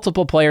lets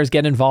multiple players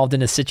get involved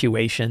in a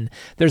situation.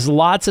 There's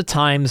lots of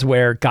times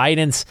where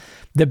guidance,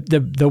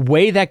 the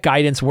way that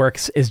guidance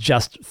works is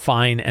just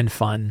fine and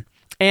fun.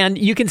 And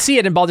you can see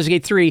it in Baldur's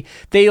Gate 3.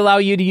 They allow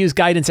you to use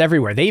guidance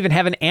everywhere. They even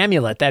have an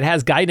amulet that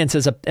has guidance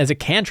as a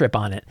cantrip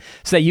on it,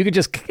 so that you could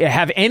just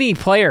have any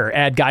player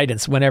add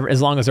guidance as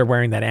long as they're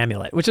wearing that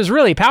amulet, which is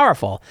really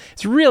powerful.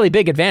 It's a really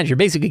big advantage. You're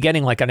basically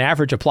getting like an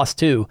average of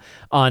 +2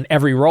 on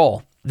every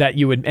roll that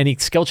any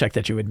skill check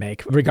that you would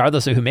make,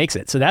 regardless of who makes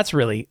it. So that's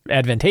really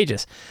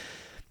advantageous.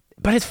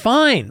 But it's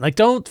fine. Like,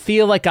 don't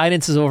feel like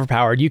guidance is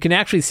overpowered. You can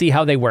actually see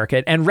how they work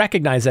it and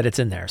recognize that it's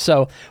in there.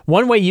 So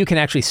one way you can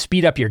actually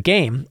speed up your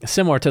game,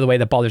 similar to the way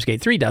that Baldur's Gate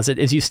 3 does it,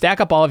 is you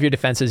stack up all of your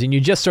defenses and you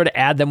just sort of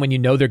add them when you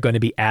know they're going to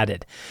be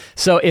added.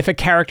 So if a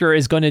character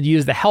is going to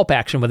use the help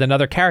action with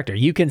another character,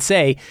 you can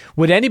say,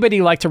 would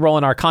anybody like to roll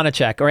an Arcana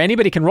check? Or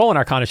anybody can roll an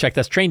Arcana check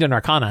that's trained in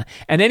Arcana,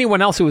 and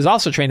anyone else who is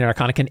also trained in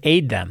Arcana can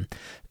aid them.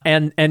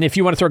 And if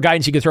you want to throw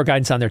guidance, you can throw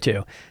guidance on there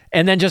too.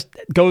 And then just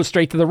go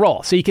straight to the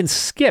roll. So you can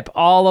skip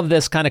all of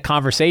this kind of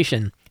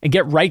conversation and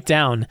get right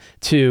down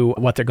to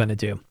what they're going to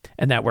do.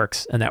 And that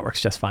works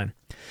just fine.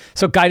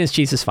 So guidance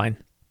cheese is fine.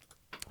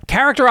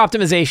 Character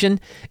optimization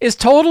is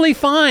totally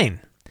fine,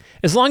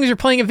 as long as you're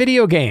playing a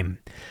video game.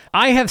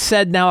 I have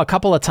said now a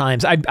couple of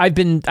times, I've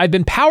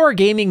been power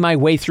gaming my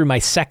way through my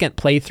second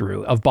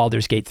playthrough of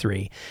Baldur's Gate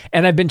 3,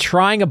 and I've been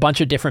trying a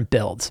bunch of different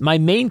builds. My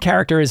main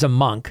character is a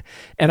monk,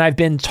 and I've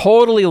been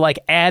totally like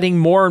adding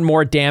more and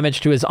more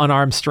damage to his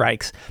unarmed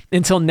strikes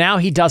until now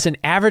he does an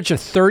average of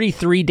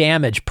 33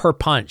 damage per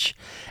punch,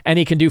 and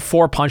he can do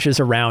 4 punches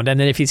around, and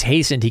then if he's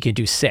hastened, he can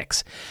do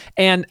 6.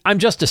 And I'm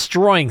just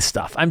destroying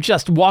stuff. I'm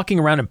just walking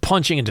around and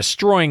punching and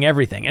destroying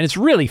everything, and it's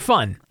really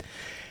fun.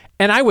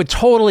 And I would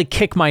totally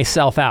kick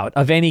myself out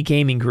of any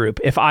gaming group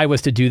if I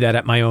was to do that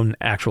at my own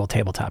actual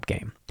tabletop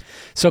game.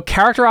 So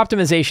character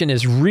optimization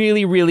is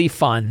really, really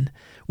fun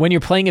when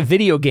you're playing a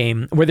video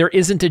game where there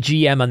isn't a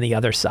GM on the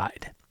other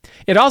side.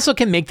 It also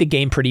can make the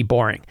game pretty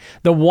boring.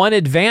 The one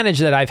advantage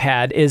that I've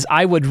had is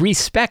I would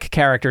respec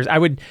characters. I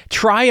would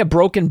try a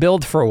broken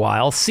build for a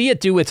while, see it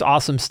do its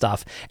awesome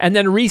stuff, and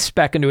then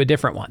respec into a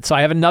different one. So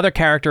I have another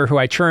character who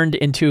I turned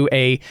into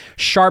a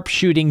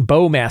sharpshooting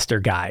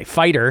bowmaster guy,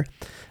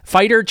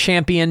 fighter,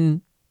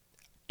 champion,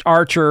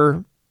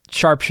 archer,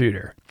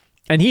 sharpshooter.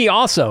 And he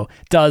also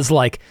does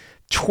like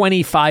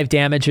 25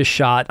 damage a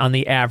shot on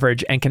the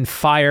average and can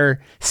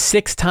fire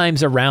 6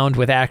 times a round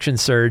with action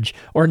surge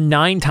or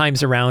 9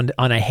 times a round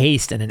on a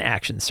haste and an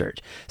action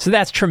surge. So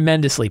that's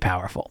tremendously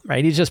powerful,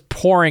 right? He's just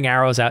pouring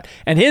arrows out.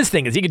 And his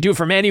thing is he could do it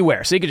from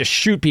anywhere. So he could just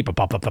shoot people,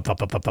 pop, pop, pop, pop,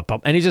 pop, pop,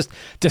 pop, and he's just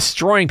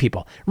destroying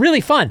people.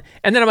 Really fun.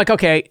 And then I'm like,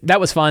 okay, that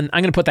was fun.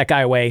 I'm going to put that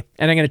guy away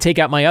and I'm going to take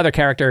out my other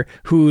character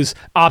who's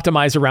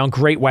optimized around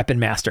Great Weapon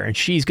Master. And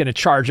she's going to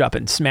charge up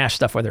and smash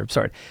stuff with her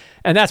sword.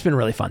 And that's been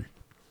really fun.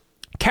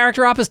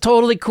 Character op is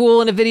totally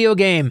cool in a video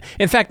game.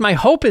 In fact, my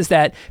hope is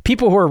that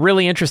people who are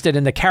really interested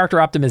in the character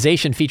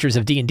optimization features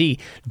of D&D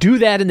do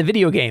that in the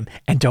video game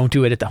and don't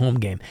do it at the home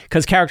game,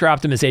 because character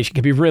optimization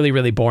can be really,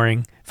 really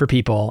boring for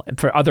people,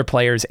 for other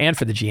players, and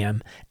for the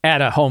GM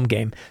at a home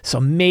game. So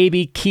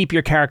maybe keep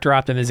your character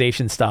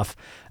optimization stuff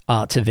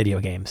to video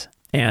games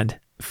and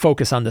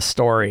focus on the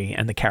story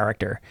and the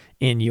character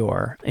in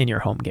your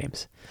home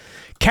games.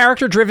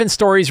 Character-driven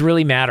stories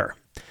really matter.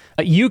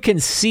 You can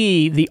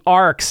see the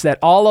arcs that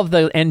all of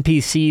the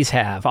NPCs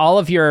have, all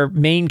of your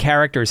main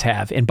characters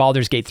have in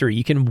Baldur's Gate 3.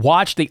 You can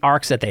watch the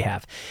arcs that they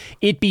have.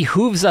 It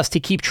behooves us to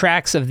keep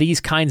tracks of these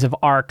kinds of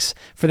arcs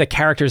for the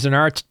characters in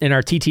our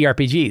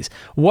TTRPGs.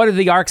 What are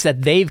the arcs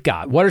that they've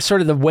got? What are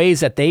sort of the ways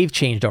that they've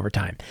changed over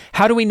time?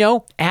 How do we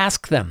know?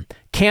 Ask them.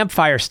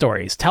 Campfire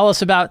stories. Tell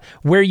us about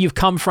where you've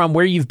come from,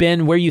 where you've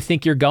been, where you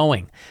think you're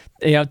going.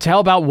 Tell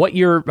about what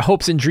your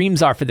hopes and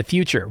dreams are for the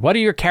future. What are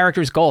your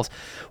character's goals?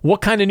 What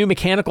kind of new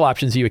mechanical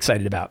options are you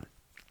excited about?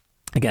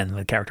 Again,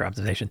 with character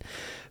optimization.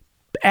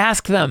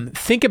 Ask them.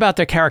 Think about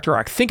their character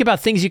arc. Think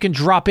about things you can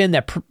drop in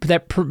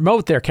that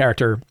promote their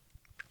character.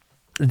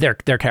 Their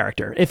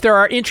character. If there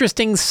are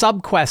interesting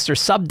sub-quests or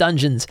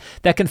sub-dungeons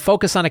that can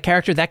focus on a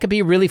character, that could be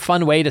a really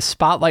fun way to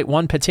spotlight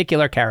one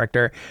particular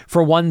character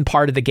for one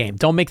part of the game.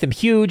 Don't make them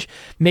huge.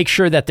 Make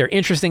sure that they're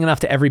interesting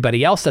enough to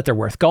everybody else that they're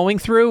worth going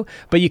through,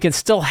 but you can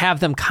still have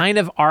them kind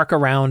of arc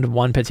around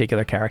one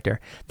particular character.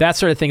 That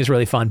sort of thing is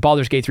really fun.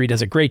 Baldur's Gate 3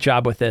 does a great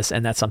job with this,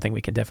 and that's something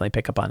we can definitely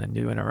pick up on and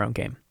do in our own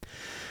game.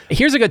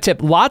 Here's a good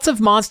tip. Lots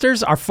of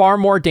monsters are far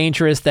more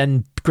dangerous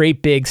than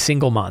great big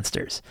single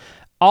monsters.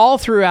 All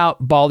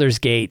throughout Baldur's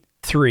Gate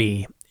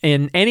 3,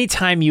 and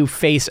anytime you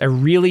face a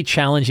really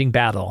challenging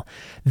battle,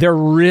 they're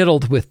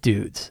riddled with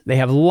dudes. They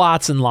have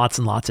lots and lots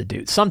and lots of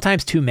dudes.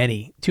 Sometimes too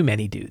many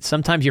dudes.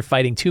 Sometimes you're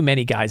fighting too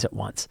many guys at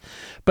once.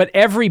 But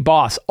every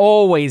boss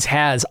always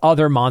has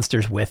other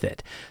monsters with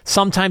it.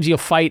 Sometimes you'll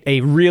fight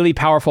a really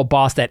powerful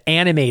boss that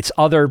animates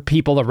other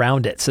people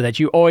around it so that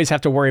you always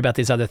have to worry about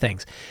these other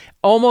things.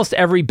 Almost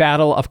every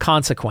battle of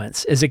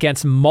consequence is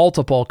against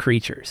multiple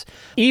creatures.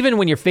 Even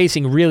when you're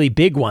facing really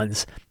big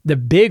ones, the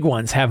big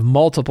ones have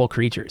multiple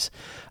creatures.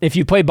 If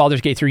you played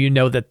Baldur's Gate 3, you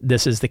know that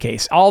this is the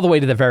case, all the way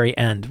to the very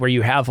end, where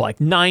you have like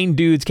 9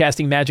 dudes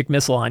casting magic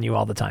missile on you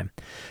all the time.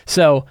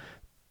 So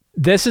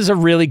this is a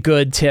really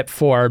good tip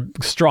for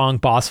strong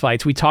boss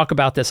fights. We talk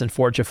about this in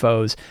Forge of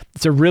Foes.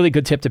 It's a really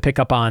good tip to pick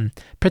up on.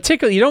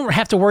 Particularly, you don't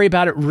have to worry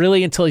about it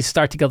really until you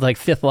start to go to like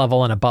 5th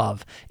level and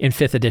above in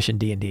 5th edition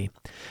D&D.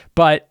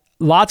 But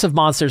lots of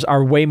monsters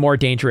are way more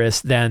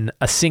dangerous than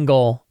a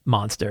single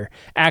monster.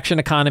 Action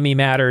economy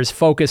matters,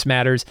 focus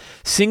matters.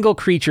 Single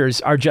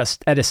creatures are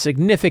just at a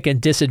significant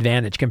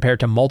disadvantage compared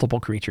to multiple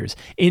creatures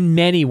in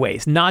many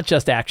ways, not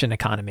just action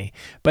economy,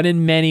 but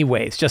in many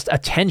ways. Just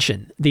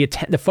attention.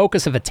 The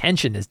focus of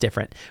attention is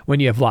different when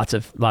you have lots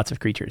of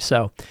creatures.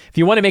 So if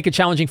you want to make a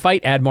challenging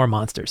fight, add more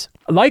monsters.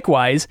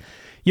 Likewise,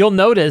 you'll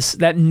notice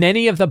that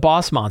many of the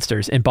boss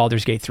monsters in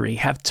Baldur's Gate 3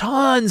 have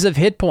tons of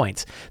hit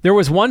points. There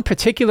was one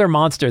particular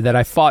monster that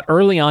I fought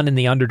early on in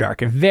the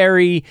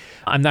Underdark.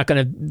 I'm not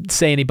going to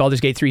say any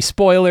Baldur's Gate 3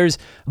 spoilers,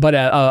 but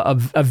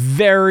a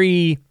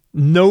very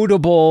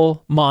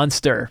notable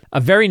monster.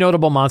 A very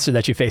notable monster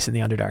that you face in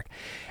the Underdark.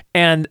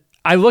 And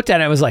I looked at it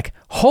and I was like,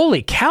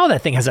 holy cow,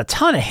 that thing has a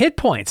ton of hit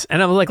points.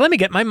 And I was like, let me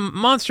get my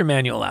monster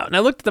manual out. And I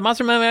looked at the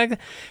monster manual.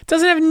 It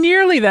doesn't have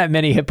nearly that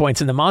many hit points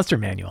in the monster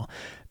manual.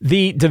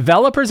 The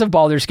developers of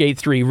Baldur's Gate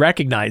 3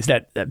 recognize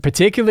that,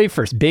 particularly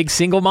for big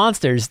single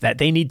monsters, that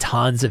they need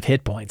tons of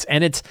hit points.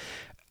 And it's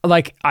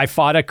like, I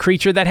fought a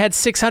creature that had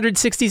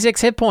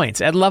 666 hit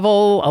points at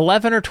level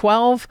 11 or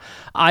 12.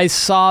 I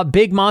saw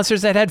big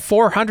monsters that had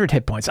 400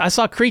 hit points. I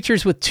saw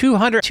creatures with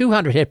 200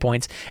 hit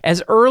points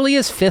as early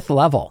as 5th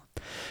level.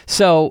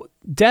 So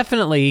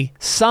definitely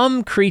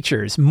some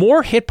creatures,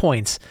 more hit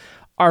points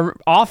are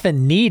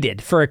often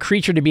needed for a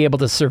creature to be able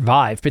to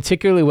survive,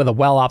 particularly with a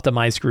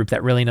well-optimized group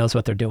that really knows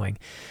what they're doing.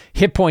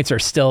 Hit points are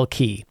still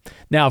key.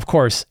 Now, of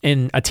course,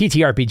 in a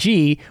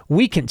TTRPG,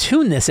 we can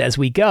tune this as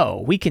we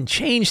go. We can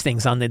change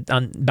things on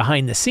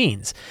behind the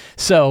scenes.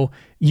 So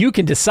you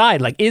can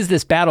decide, like, is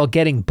this battle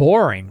getting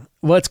boring?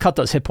 Well, let's cut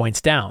those hit points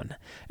down.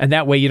 And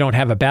that way you don't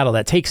have a battle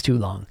that takes too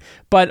long.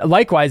 But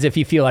likewise, if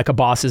you feel like a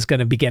boss is going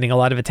to be getting a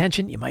lot of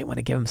attention, you might want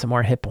to give him some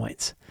more hit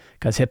points,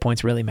 because hit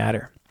points really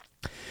matter.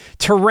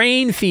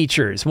 Terrain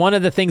features. One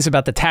of the things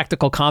about the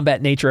tactical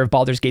combat nature of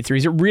Baldur's Gate 3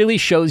 is it really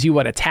shows you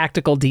what a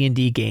tactical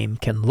D&D game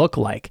can look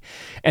like.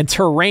 And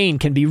terrain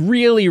can be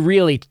really,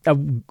 really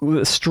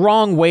a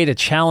strong way to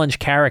challenge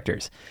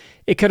characters.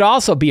 it could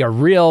also be a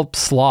real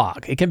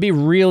slog. It can be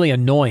really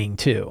annoying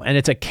too. And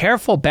it's a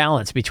careful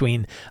balance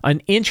between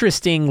an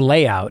interesting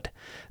layout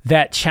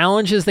that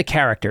challenges the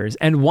characters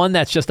and one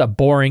that's just a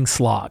boring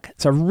slog.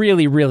 It's a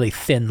really, really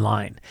thin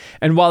line.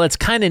 And while it's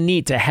kind of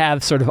neat to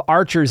have sort of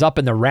archers up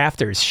in the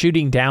rafters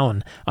shooting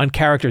down on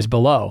characters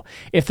below,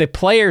 if the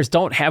players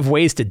don't have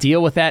ways to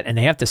deal with that and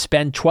they have to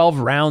spend 12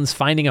 rounds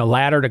finding a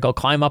ladder to go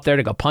climb up there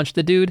to go punch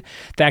the dude,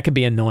 that could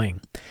be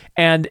annoying.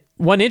 And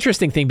one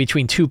interesting thing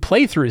between 2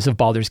 playthroughs of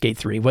Baldur's Gate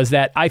 3 was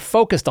that I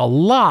focused a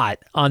lot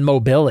on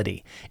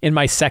mobility in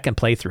my second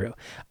playthrough.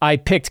 I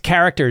picked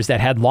characters that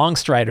had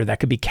Longstrider that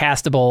could be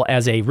castable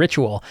as a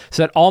ritual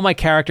so that all my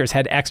characters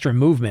had extra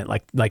movement,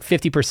 like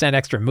 50%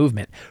 extra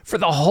movement for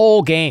the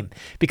whole game,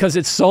 because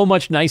it's so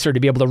much nicer to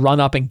be able to run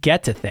up and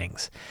get to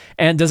things.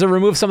 And does it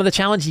remove some of the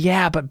challenge?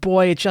 Yeah, but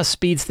boy, it just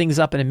speeds things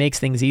up and it makes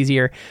things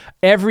easier.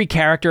 Every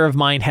character of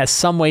mine has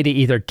some way to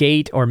either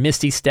gate or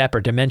Misty Step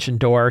or Dimension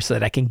Door so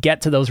that I can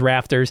get to those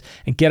rafters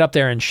and get up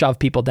there and shove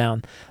people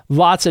down.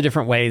 Lots of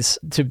different ways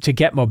to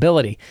get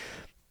mobility.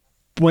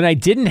 When I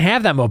didn't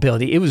have that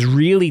mobility, it was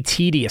really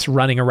tedious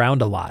running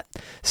around a lot.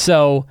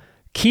 So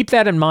keep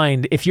that in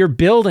mind. If you're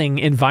building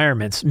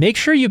environments, make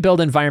sure you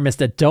build environments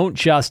that don't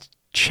just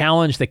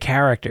challenge the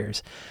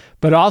characters,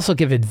 but also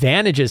give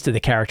advantages to the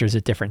characters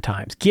at different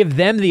times. Give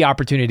them the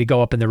opportunity to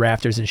go up in the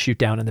rafters and shoot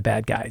down on the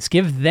bad guys.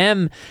 Give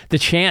them the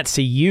chance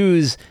to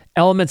use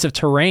elements of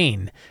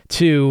terrain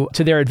to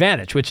their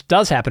advantage, which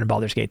does happen in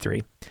Baldur's Gate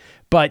 3.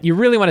 But you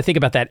really want to think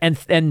about that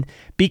and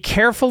be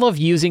careful of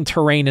using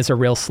terrain as a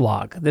real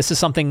slog. This is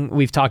something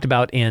we've talked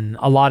about in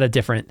a lot of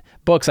different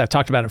books. I've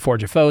talked about in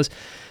Forge of Foes.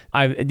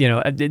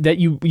 That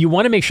you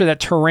want to make sure that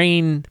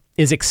terrain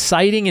is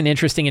exciting and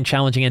interesting and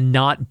challenging and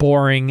not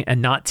boring and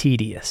not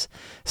tedious.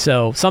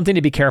 So something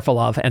to be careful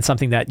of and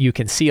something that you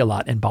can see a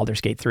lot in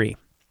Baldur's Gate 3.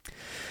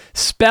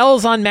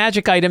 Spells on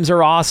magic items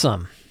are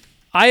awesome.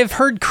 I have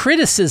heard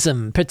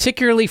criticism,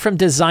 particularly from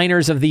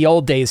designers of the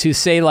old days, who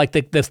say like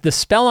the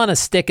spell on a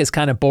stick is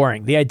kind of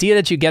boring. The idea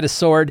that you get a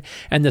sword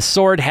and the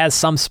sword has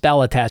some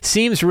spell attached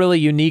seems really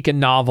unique and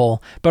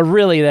novel, but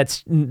really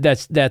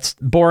that's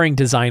boring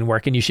design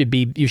work, and you should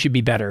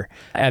be better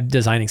at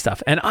designing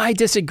stuff. And I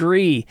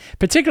disagree,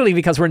 particularly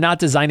because we're not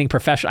designing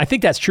professional. I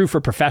think that's true for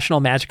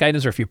professional magic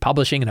items, or if you're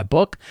publishing in a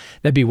book,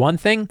 that'd be one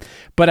thing.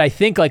 But I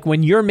think like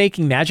when you're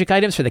making magic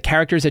items for the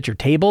characters at your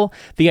table,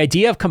 the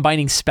idea of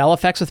combining spell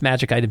effects with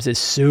magic items is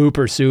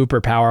super,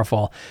 super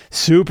powerful,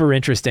 super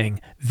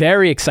interesting,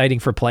 very exciting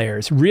for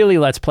players, really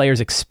lets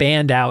players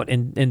expand out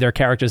in their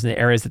characters in the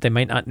areas that they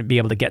might not be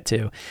able to get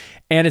to.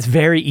 And it's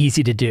very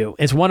easy to do.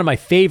 It's one of my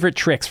favorite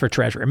tricks for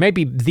treasure. It might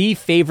be the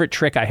favorite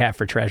trick I have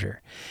for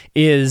treasure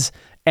is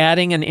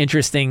adding an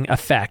interesting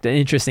effect, an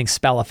interesting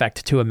spell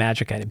effect to a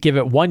magic item. Give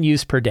it one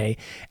use per day.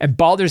 And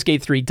Baldur's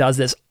Gate 3 does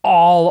this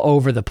all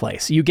over the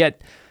place.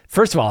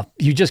 First of all,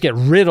 you just get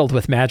riddled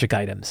with magic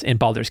items in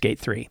Baldur's Gate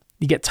 3.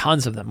 You get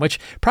tons of them, which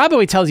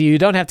probably tells you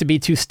don't have to be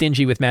too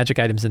stingy with magic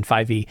items in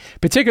 5e,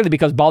 particularly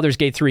because Baldur's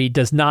Gate 3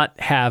 does not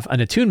have an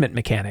attunement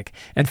mechanic,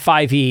 and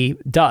 5e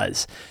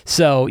does.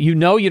 So you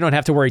don't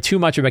have to worry too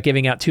much about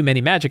giving out too many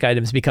magic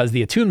items because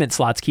the attunement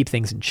slots keep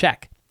things in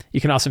check.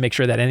 You can also make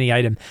sure that any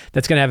item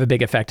that's going to have a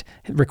big effect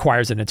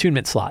requires an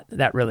attunement slot.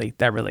 That really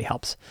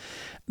helps.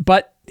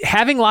 But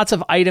having lots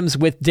of items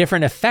with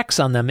different effects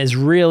on them is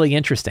really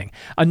interesting.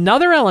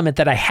 Another element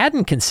that I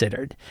hadn't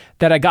considered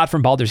that I got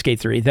from Baldur's Gate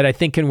 3 that I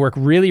think can work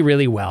really,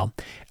 really well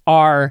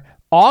are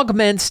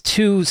augments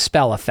to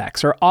spell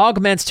effects or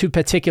augments to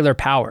particular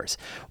powers.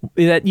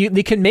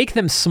 They can make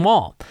them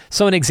small.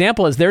 So an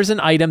example is there's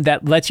an item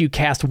that lets you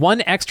cast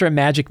one extra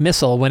magic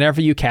missile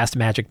whenever you cast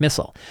magic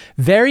missile.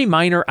 Very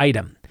minor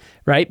item.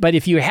 Right? But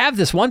if you have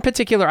this one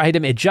particular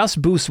item, it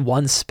just boosts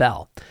one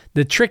spell.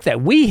 The trick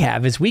that we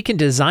have is we can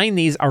design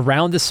these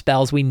around the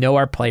spells we know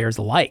our players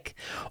like.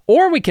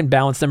 Or we can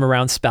balance them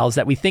around spells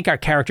that we think our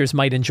characters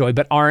might enjoy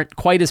but aren't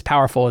quite as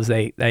powerful as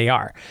they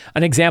are.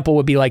 An example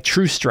would be like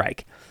True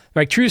Strike.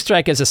 Right? True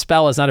Strike as a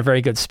spell is not a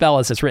very good spell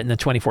as it's written in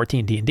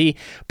 2014 D&D,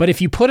 but if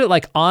you put it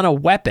like on a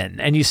weapon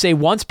and you say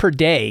once per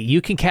day,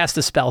 you can cast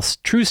the spell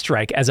True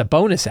Strike as a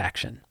bonus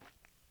action.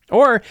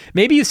 Or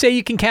maybe you say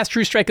you can cast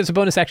True Strike as a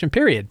bonus action,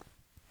 period.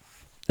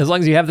 As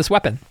long as you have this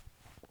weapon.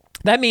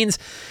 That means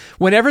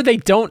whenever they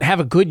don't have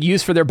a good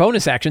use for their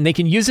bonus action, they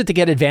can use it to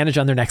get advantage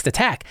on their next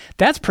attack.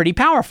 That's pretty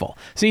powerful.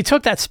 So you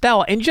took that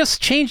spell and just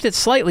changed it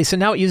slightly, so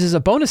now it uses a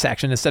bonus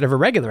action instead of a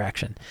regular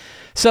action.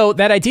 So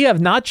that idea of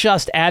not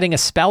just adding a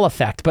spell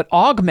effect, but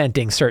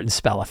augmenting certain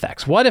spell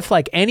effects. What if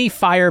like any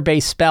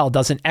fire-based spell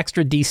does an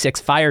extra d6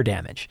 fire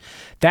damage?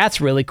 That's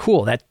really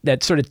cool.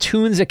 That sort of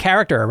tunes a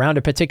character around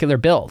a particular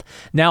build.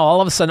 Now, all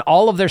of a sudden,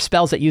 all of their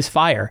spells that use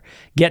fire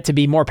get to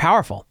be more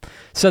powerful.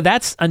 So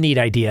that's a neat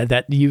idea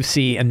that you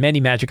see in many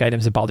magic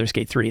items in Baldur's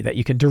Gate 3 that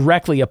you can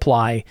directly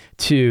apply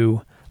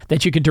to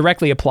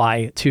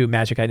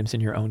magic items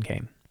in your own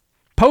game.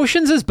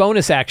 Potions as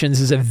bonus actions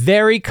is a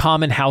very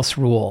common house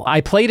rule. I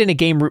played in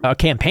a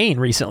campaign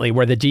recently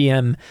where the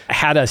GM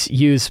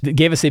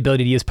gave us the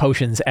ability to use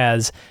potions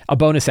as a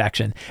bonus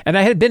action. And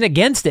I had been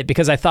against it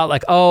because I thought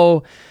like,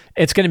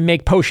 it's going to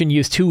make potion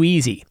use too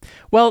easy.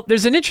 Well,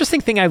 there's an interesting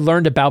thing I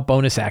learned about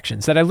bonus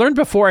actions that I learned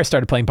before I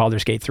started playing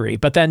Baldur's Gate 3,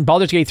 but then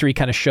Baldur's Gate 3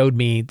 kind of showed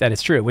me that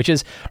it's true, which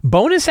is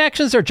bonus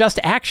actions are just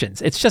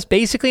actions. It's just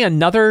basically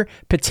another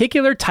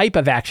particular type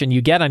of action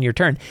you get on your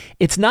turn.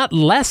 It's not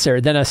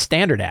lesser than a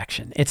standard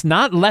action. It's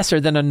not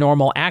lesser than a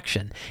normal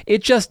action.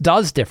 It just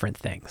does different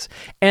things.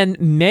 And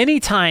many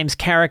times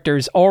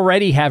characters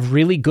already have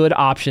really good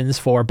options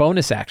for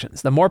bonus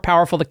actions. The more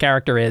powerful the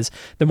character is,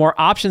 the more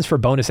options for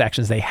bonus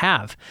actions they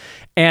have.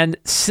 And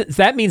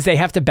that means they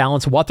have to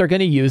balance what they're going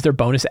to use their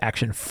bonus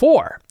action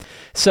for.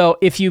 So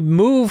if you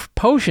move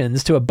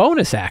potions to a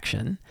bonus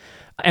action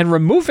and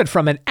remove it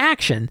from an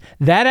action,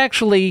 that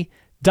actually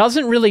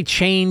doesn't really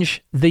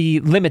change the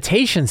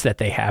limitations that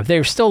they have.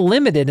 They're still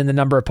limited in the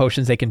number of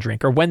potions they can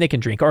drink or when they can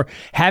drink or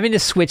having to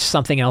switch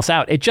something else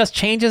out. It just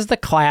changes the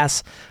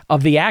class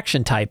of the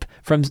action type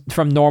from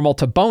normal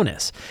to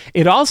bonus.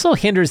 It also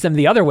hinders them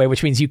the other way,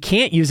 which means you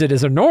can't use it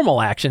as a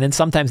normal action, and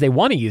sometimes they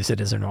want to use it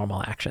as a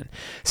normal action.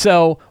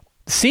 So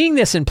seeing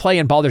this in play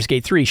in Baldur's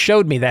Gate 3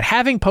 showed me that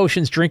having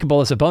potions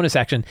drinkable as a bonus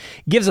action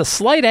gives a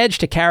slight edge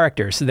to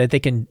characters so that they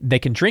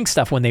can drink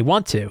stuff when they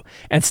want to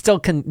and still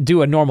can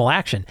do a normal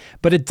action.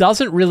 But it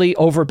doesn't really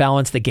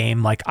overbalance the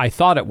game like I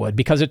thought it would,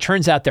 because it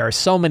turns out there are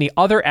so many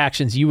other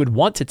actions you would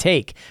want to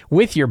take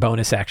with your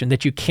bonus action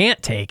that you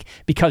can't take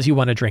because you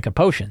want to drink a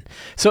potion.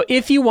 So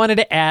if you wanted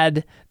to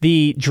add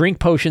the drink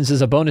potions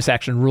as a bonus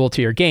action rule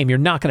to your game, you're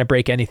not going to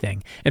break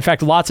anything. In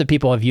fact, lots of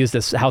people have used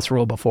this house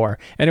rule before,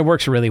 and it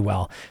works really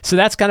well. So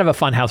that's kind of a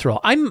fun house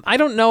rule. I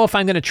don't know if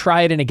I'm going to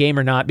try it in a game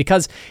or not,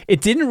 because it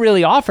didn't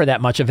really offer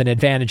that much of an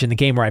advantage in the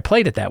game where I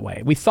played it that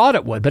way. We thought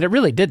it would, but it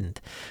really didn't.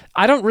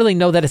 I don't really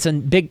know that it's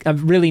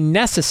really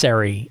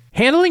necessary.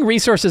 Handling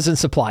resources and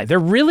supply. There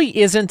really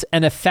isn't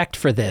an effect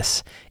for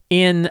this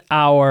in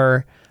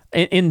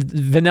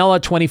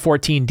vanilla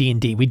 2014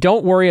 D&D. We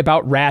don't worry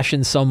about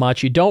rations so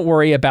much. You don't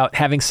worry about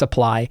having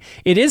supply.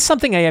 It is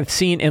something I have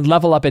seen in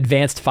Level Up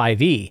Advanced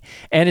 5e,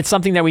 and it's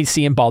something that we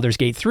see in Baldur's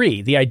Gate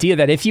 3. The idea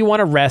that if you want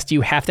to rest,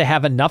 you have to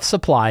have enough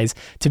supplies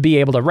to be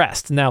able to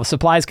rest. Now,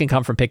 supplies can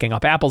come from picking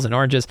up apples and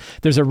oranges.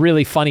 There's a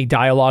really funny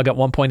dialogue at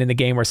one point in the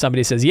game where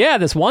somebody says, yeah,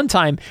 this one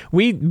time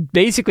we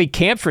basically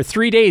camped for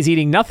 3 days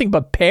eating nothing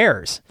but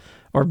pears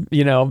or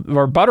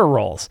butter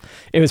rolls.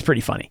 It was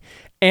pretty funny.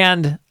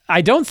 And I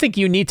don't think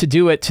you need to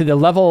do it to the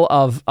level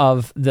of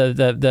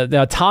the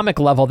atomic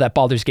level that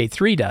Baldur's Gate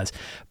 3 does.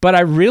 But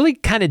I really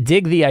kind of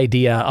dig the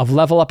idea of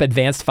Level Up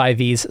Advanced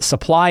 5e's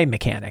supply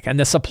mechanic. And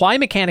the supply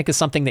mechanic is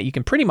something that you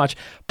can pretty much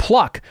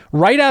pluck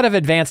right out of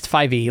Advanced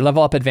 5e,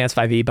 Level Up Advanced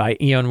 5e by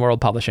Eon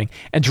World Publishing,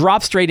 and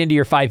drop straight into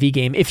your 5e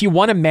game if you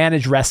want to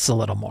manage rests a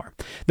little more.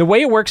 The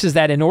way it works is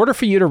that in order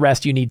for you to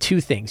rest, you need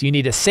two things. You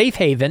need a safe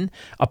haven,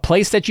 a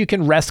place that you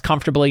can rest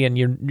comfortably and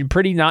you're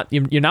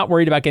not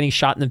worried about getting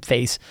shot in the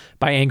face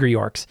by angry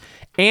orcs,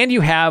 and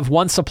you have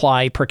one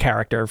supply per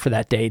character for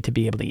that day to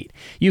be able to eat.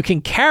 You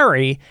can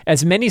carry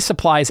as many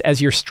supplies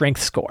as your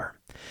strength score.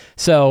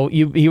 So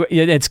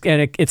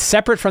it's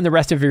separate from the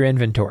rest of your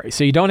inventory.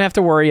 So you don't have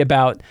to worry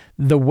about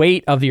the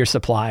weight of your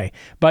supply,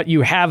 but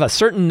you have a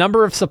certain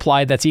number of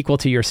supply that's equal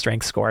to your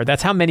strength score.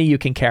 That's how many you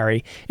can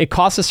carry. It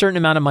costs a certain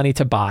amount of money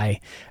to buy.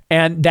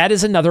 And that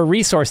is another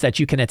resource that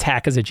you can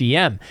attack as a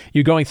GM.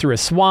 You're going through a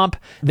swamp.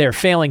 They're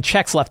failing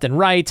checks left and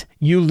right.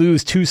 You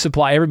lose 2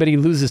 supply. Everybody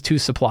loses 2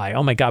 supply.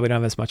 Oh my God, we don't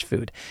have as much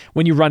food.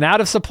 When you run out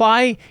of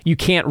supply, you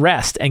can't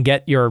rest and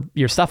get your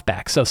stuff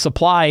back. So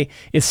supply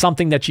is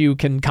something that you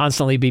can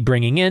constantly be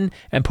bringing in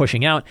and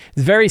pushing out.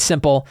 It's very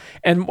simple.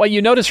 And what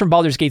you notice from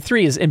Baldur's Gate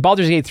 3 is in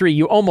Baldur's Gate 3,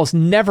 you almost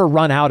never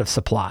run out of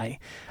supply.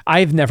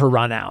 I've never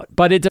run out,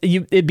 but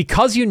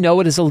because you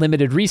know it is a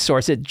limited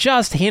resource, it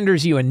just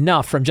hinders you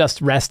enough from just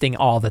resting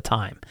all the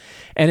time.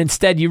 And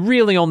instead, you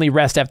really only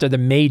rest after the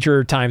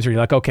major times where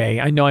you're like,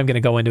 okay, I know I'm going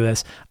to go into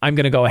this. I'm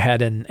going to go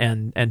ahead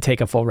and take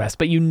a full rest.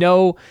 But you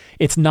know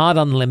it's not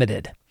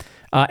unlimited.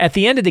 At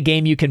the end of the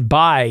game, you can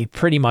buy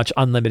pretty much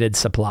unlimited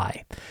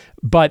supply,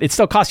 but it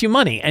still costs you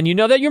money. And you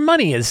know that your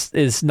money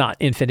is not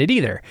infinite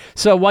either.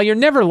 So while you're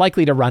never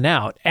likely to run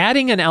out,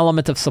 adding an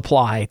element of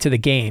supply to the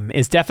game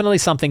is definitely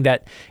something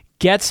that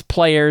gets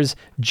players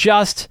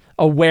just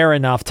aware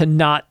enough to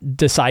not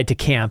decide to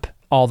camp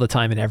all the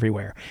time and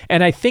everywhere.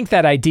 And I think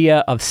that idea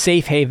of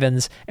safe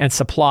havens and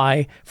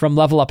supply from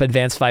Level Up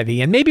Advanced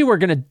 5e, and maybe we're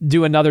going to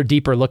do another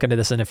deeper look into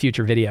this in a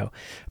future video,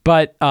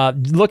 but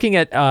looking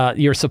at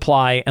your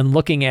supply and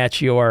looking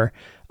at your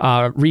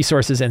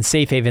resources and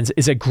safe havens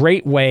is a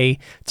great way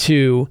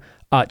to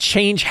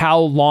change how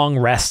long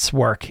rests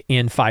work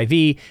in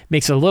 5e,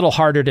 makes it a little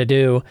harder to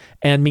do,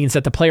 and means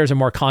that the players are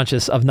more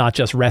conscious of not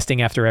just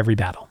resting after every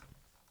battle.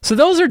 So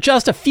those are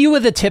just a few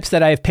of the tips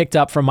that I have picked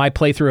up from my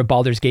playthrough of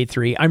Baldur's Gate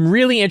 3. I'm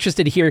really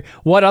interested to hear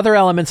what other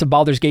elements of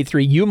Baldur's Gate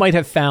 3 you might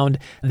have found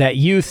that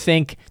you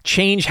think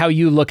change how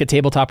you look at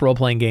tabletop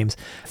role-playing games.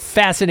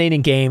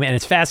 Fascinating game, and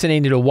it's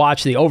fascinating to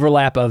watch the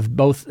overlap of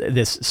both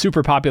this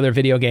super popular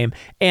video game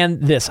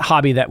and this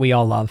hobby that we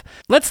all love.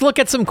 Let's look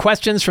at some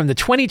questions from the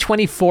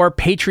 2024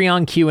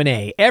 Patreon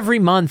Q&A. Every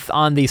month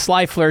on the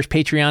Sly Flourish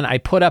Patreon, I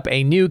put up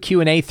a new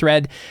Q&A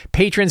thread.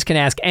 Patrons can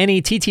ask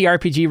any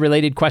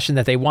TTRPG-related question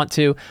that they want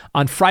to.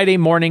 On Friday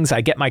mornings, I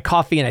get my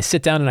coffee and I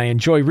sit down and I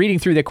enjoy reading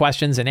through the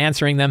questions and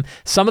answering them.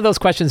 Some of those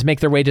questions make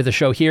their way to the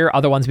show here.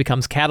 Other ones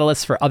becomes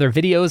catalysts for other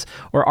videos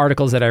or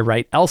articles that I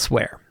write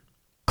elsewhere.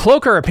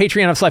 Cloaker, a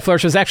Patreon of Sly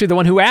Flourish, was actually the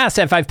one who asked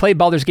if I've played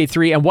Baldur's Gate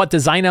 3 and what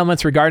design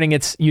elements regarding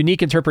its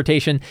unique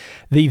interpretation.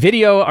 The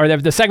video, or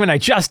the segment I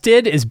just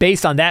did, is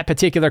based on that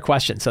particular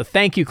question. So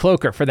thank you,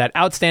 Cloaker, for that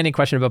outstanding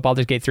question about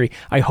Baldur's Gate 3.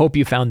 I hope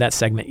you found that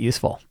segment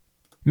useful.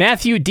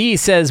 Matthew D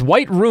says,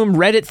 White Room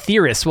Reddit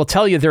theorists will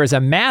tell you there is a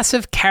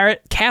massive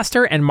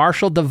caster and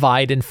martial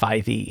divide in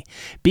 5e,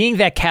 being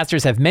that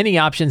casters have many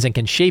options and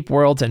can shape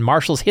worlds and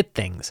martials hit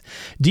things.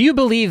 Do you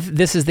believe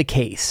this is the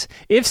case?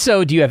 If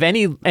so, do you have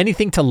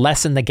anything to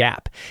lessen the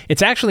gap?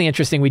 It's actually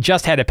interesting. We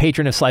just had a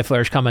patron of Sly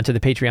Flourish come onto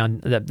the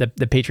Patreon,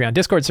 the Patreon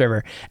Discord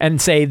server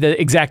and say the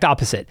exact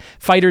opposite.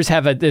 Fighters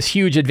have this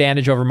huge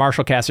advantage over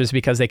martial casters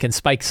because they can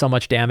spike so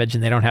much damage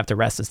and they don't have to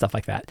rest and stuff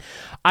like that.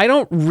 I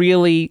don't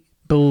really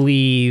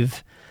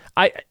believe,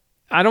 I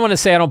don't want to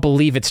say I don't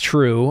believe it's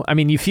true. I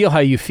mean, you feel how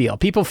you feel.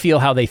 People feel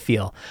how they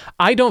feel.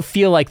 I don't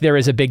feel like there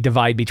is a big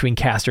divide between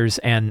casters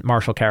and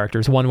martial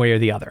characters one way or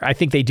the other. I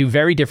think they do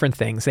very different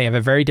things. They have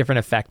a very different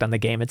effect on the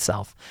game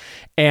itself.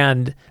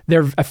 And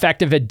they're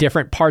effective at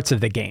different parts of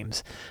the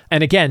games.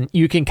 And again,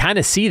 you can kind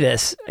of see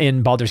this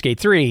in Baldur's Gate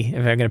 3. If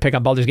I'm going to pick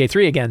on Baldur's Gate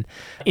 3 again,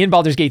 in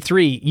Baldur's Gate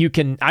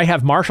 3, I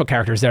have martial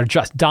characters that are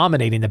just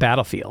dominating the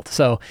battlefield.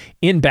 So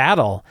in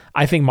battle,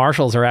 I think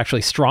martials are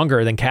actually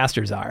stronger than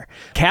casters are.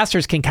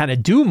 Casters can kind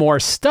of do more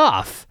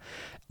stuff,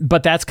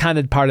 but that's kind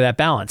of part of that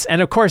balance.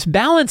 And of course,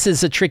 balance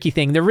is a tricky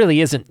thing. There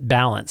really isn't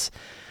balance.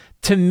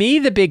 To me,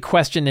 the big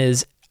question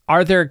is,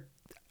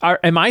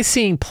 am I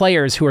seeing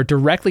players who are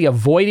directly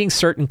avoiding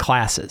certain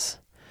classes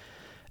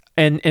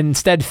and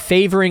instead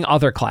favoring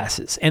other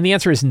classes? And the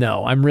answer is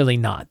no, I'm really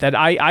not. That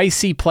I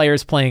see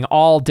players playing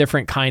all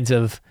different kinds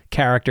of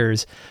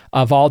characters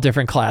of all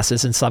different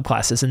classes and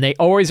subclasses, and they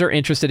always are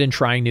interested in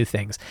trying new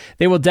things.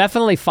 They will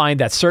definitely find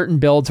that certain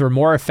builds are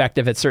more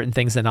effective at certain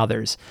things than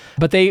others,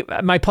 but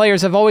my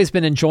players have always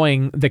been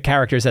enjoying the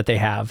characters that they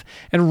have,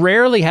 and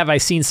rarely have I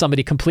seen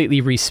somebody completely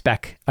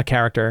respec a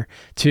character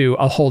to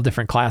a whole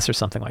different class or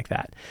something like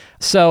that.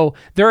 So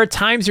there are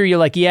times where you're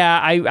like, yeah,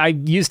 I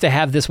used to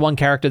have this one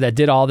character that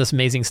did all this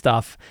amazing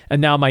stuff,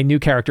 and now my new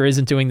character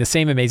isn't doing the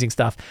same amazing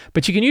stuff,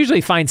 but you can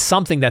usually find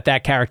something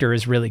that character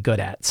is really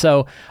good at.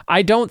 So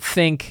I don't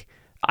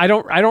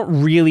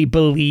really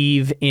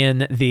believe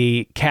in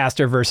the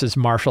caster versus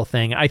martial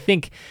thing.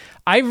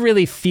 I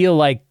really feel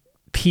like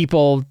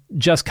people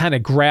just kind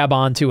of grab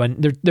onto,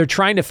 and they're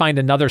trying to find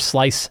another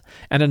slice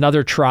and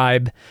another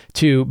tribe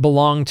to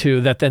belong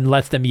to that then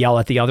lets them yell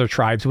at the other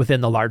tribes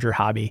within the larger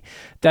hobby.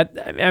 That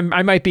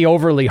I might be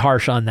overly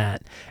harsh on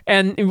that.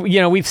 And,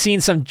 we've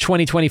seen some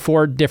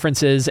 2024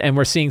 differences, and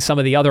we're seeing some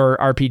of the other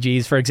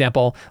RPGs. For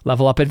example,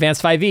 Level Up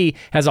Advanced 5e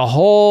has a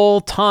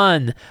whole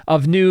ton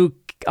of new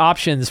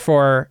options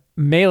for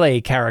melee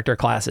character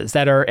classes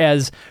that are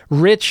as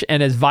rich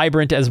and as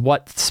vibrant as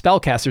what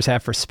spellcasters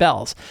have for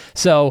spells.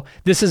 So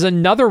this is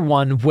another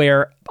one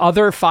where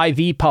other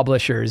 5e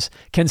publishers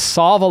can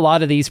solve a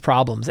lot of these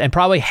problems, and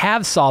probably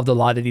have solved a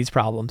lot of these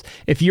problems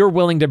if you're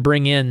willing to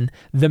bring in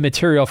the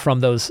material from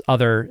those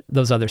other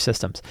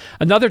systems.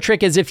 Another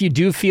trick is, if you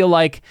do feel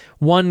like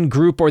one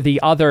group or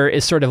the other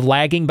is sort of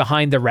lagging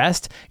behind the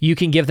rest, you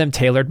can give them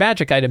tailored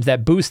magic items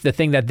that boost the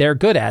thing that they're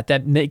good at,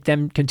 that make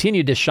them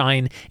continue to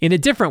shine in a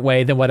different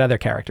way than what other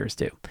characters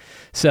do.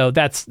 So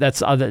that's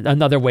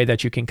another way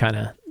that you can kind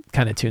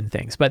of tune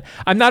things. But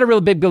I'm not a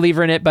real big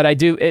believer in it, but I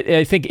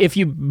think if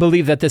you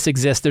believe that this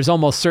exists, there's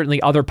almost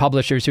certainly other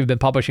publishers who've been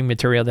publishing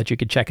material that you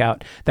could check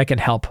out that can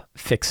help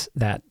fix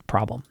that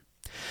problem.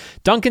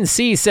 Duncan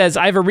C says,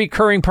 I have a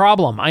recurring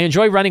problem. I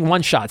enjoy running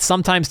one-shots,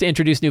 sometimes to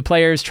introduce new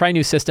players, try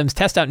new systems,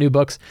 test out new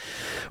books,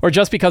 or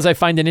just because I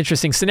find an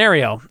interesting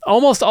scenario.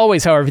 Almost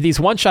always, however, these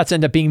one-shots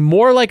end up being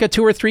more like a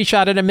 2 or 3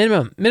 shot at a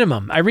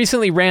minimum. I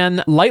recently ran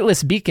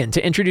Lightless Beacon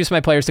to introduce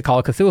my players to Call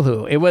of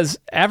Cthulhu. It was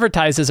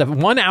advertised as a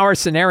 1-hour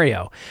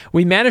scenario.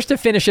 We managed to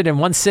finish it in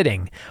one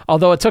sitting,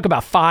 although it took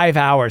about 5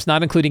 hours,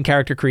 not including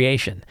character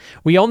creation.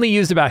 We only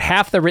used about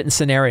half the written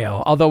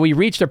scenario, although we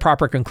reached a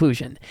proper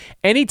conclusion.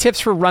 Any tips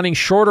for running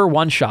shorter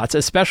one-shots,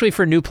 especially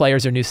for new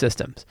players or new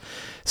systems?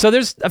 So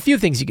there's a few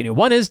things you can do.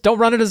 One is, don't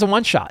run it as a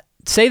one-shot.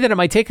 Say that it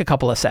might take a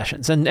couple of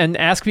sessions, and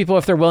ask people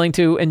if they're willing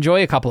to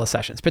enjoy a couple of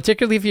sessions,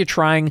 particularly if you're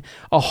trying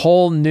a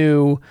whole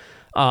new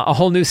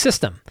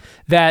system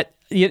that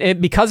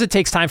because it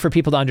takes time for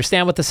people to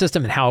understand what the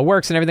system and how it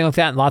works and everything like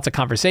that, and lots of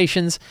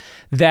conversations,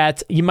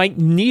 that you might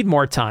need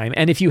more time.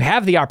 And if you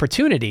have the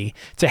opportunity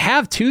to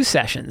have 2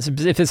 sessions,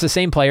 if it's the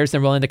same players,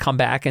 they're willing to come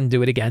back and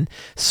do it again,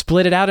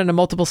 split it out into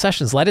multiple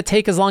sessions. Let it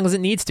take as long as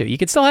it needs to. You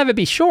could still have it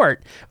be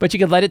short, but you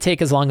could let it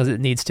take as long as it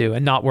needs to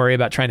and not worry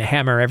about trying to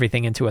hammer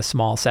everything into a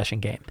small session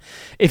game.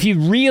 If you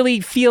really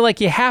feel like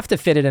you have to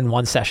fit it in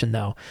one session,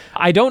 though,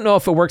 I don't know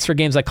if it works for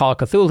games like Call of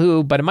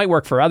Cthulhu, but it might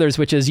work for others,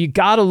 which is you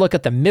got to look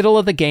at the middle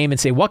of the game and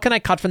say, what can I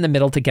cut from the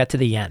middle to get to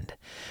the end?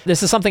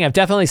 This is something I've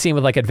definitely seen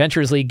with like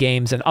Adventures League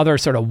games and other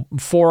sort of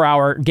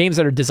 4-hour games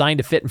that are designed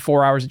to fit in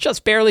 4 hours,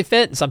 just barely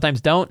fit and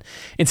sometimes don't.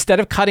 Instead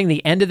of cutting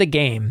the end of the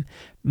game,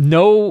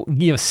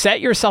 set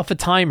yourself a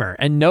timer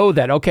and know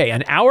that, okay,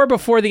 an hour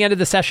before the end of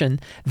the session,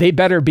 they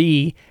better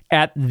be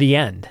at the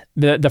end,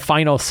 the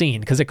final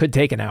scene, because it could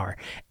take an hour.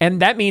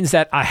 And that means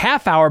that a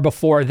half hour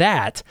before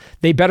that,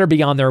 they better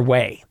be on their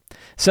way.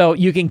 So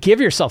you can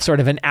give yourself sort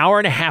of an hour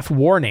and a half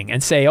warning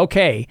and say,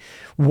 okay,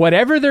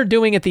 whatever they're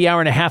doing at the hour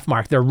and a half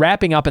mark, they're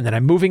wrapping up and then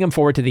I'm moving them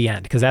forward to the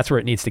end because that's where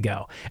it needs to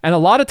go. And a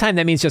lot of time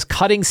that means just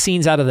cutting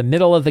scenes out of the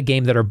middle of the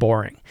game that are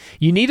boring.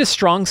 You need a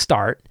strong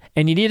start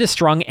and you need a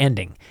strong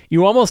ending.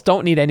 You almost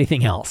don't need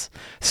anything else.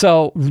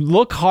 So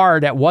look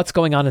hard at what's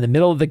going on in the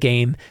middle of the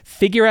game,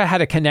 figure out how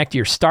to connect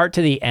your start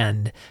to the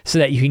end so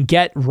that you can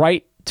get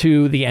right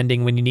to the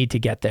ending when you need to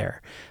get there.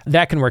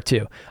 That can work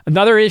too.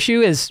 Another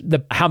issue is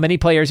how many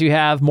players you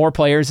have. More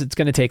players, it's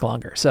going to take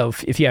longer. So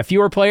if you have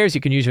fewer players,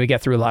 you can usually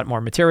get through a lot more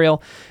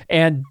material.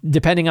 And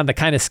depending on the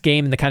kind of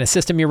game and the kind of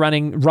system you're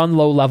running, run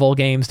low-level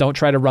games. Don't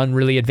try to run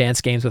really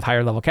advanced games with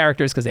higher-level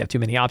characters because they have too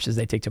many options.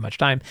 They take too much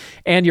time.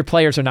 And your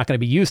players are not going to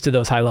be used to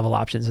those high-level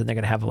options and they're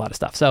going to have a lot of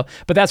stuff.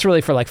 But that's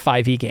really for like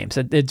 5e games.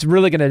 It's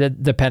really going to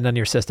depend on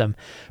your system.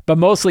 But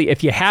mostly,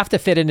 if you have to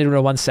fit it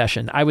into one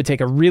session, I would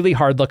take a really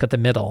hard look at the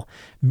middle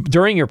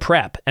during your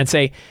prep and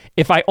say,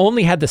 if I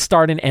only had the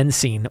start and end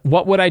scene,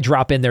 what would I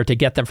drop in there to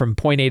get them from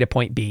point A to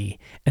point B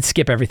and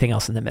skip everything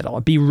else in the middle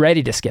and be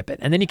ready to skip it?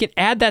 And then you can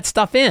add that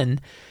stuff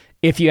in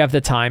if you have the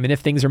time and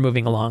if things are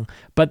moving along.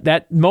 But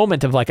that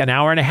moment of like an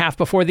hour and a half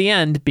before the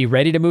end, be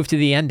ready to move to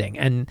the ending.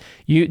 And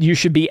you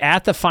should be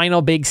at the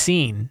final big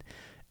scene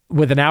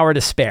with an hour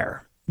to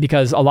spare,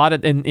 because a lot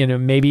of, and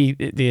maybe,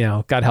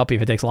 God help you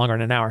if it takes longer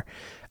than an hour.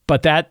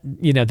 But that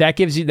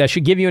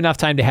should give you enough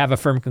time to have a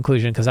firm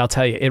conclusion, because I'll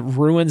tell you, it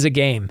ruins a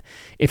game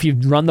if you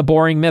run the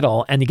boring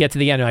middle and you get to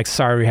the end, you're like,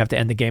 sorry, we have to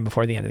end the game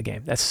before the end of the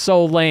game. That's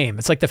so lame.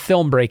 It's like the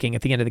film breaking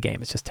at the end of the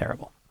game. It's just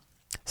terrible.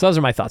 So those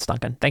are my thoughts,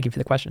 Duncan. Thank you for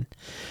the question.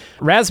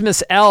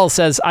 Rasmus L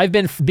says, I've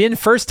been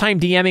first-time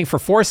DMing for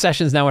 4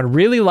 sessions now and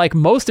really like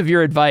most of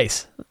your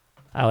advice.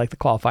 I like the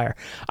qualifier.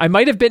 I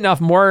might have bitten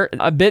off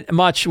a bit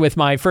much with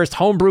my first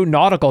homebrew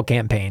nautical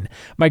campaign.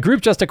 My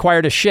group just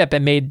acquired a ship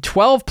and made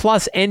 12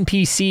 plus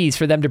NPCs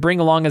for them to bring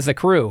along as the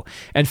crew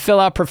and fill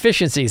out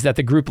proficiencies that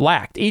the group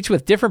lacked, each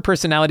with different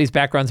personalities,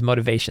 backgrounds,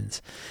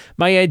 motivations.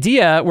 My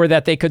idea were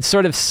that they could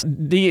sort of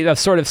be a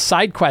sort of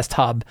side quest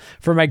hub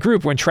for my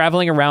group when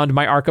traveling around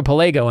my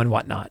archipelago and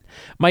whatnot.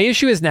 My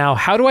issue is now,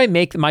 how do I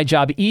make my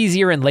job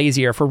easier and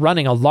lazier for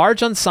running a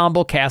large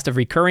ensemble cast of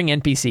recurring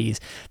NPCs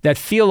that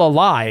feel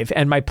alive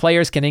and my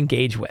players can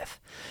engage with?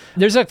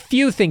 There's a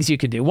few things you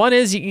can do. One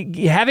is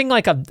having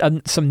like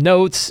some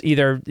notes,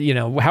 either,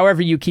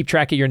 however you keep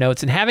track of your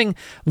notes, and having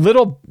a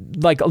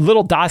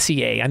little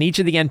dossier on each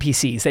of the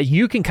NPCs that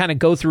you can kind of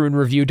go through and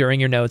review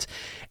during your notes.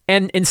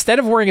 And instead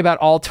of worrying about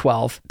all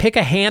 12, pick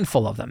a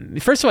handful of them.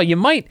 First of all, you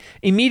might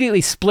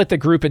immediately split the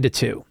group into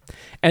 2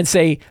 and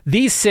say,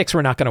 these 6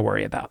 we're not going to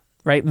worry about.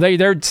 Right?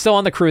 They're still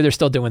on the crew. They're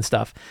still doing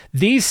stuff.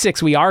 These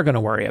 6 we are going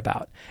to worry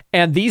about.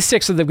 And these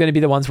 6 are going to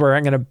be the ones where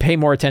I'm going to pay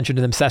more attention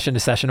to them session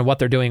to session and what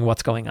they're doing and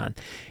what's going on.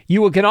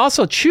 You can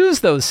also choose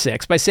those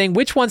 6 by saying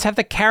which ones have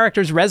the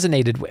characters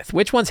resonated with,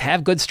 which ones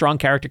have good, strong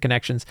character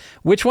connections,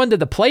 which one did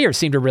the players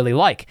seem to really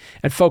like,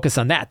 and focus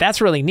on that. That's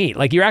really neat.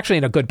 Like, you're actually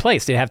in a good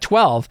place to have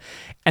 12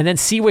 and then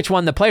see which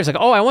one the players like,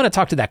 oh, I want to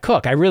talk to that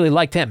cook. I really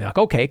liked him. You're like,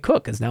 okay,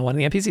 cook is now one of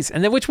the NPCs.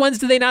 And then which ones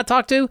do they not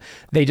talk to?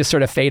 They just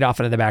sort of fade off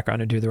into the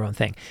background and do their own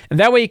thing. And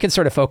that way you can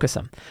sort of focus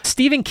them.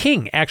 Stephen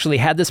King actually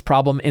had this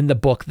problem in the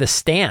book, The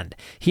Stand.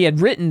 He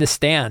had written The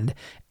Stand,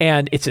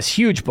 and it's this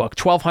huge book,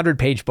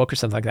 1,200-page book or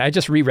something like that. I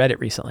just reread it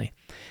recently.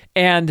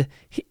 And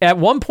at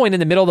one point in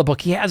the middle of the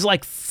book, he has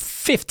like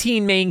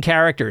 15 main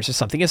characters or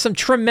something. It's some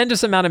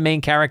tremendous amount of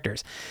main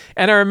characters.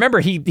 And I remember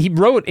he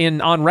wrote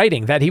on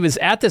writing that he was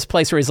at this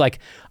place where he's like,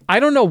 I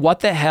don't know what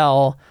the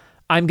hell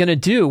I'm going to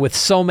do with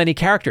so many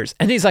characters.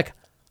 And he's like,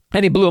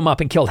 and he blew them up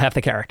and killed half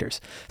the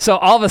characters. So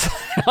all of us,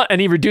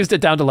 and he reduced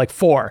it down to like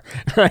 4,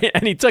 right?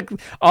 And he took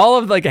all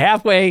of like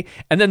halfway,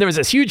 and then there was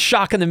this huge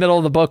shock in the middle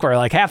of the book where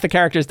like half the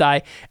characters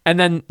die, and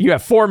then you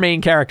have 4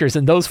 main characters,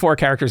 and those 4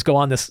 characters go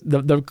on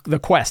the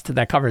quest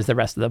that covers the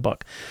rest of the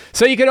book.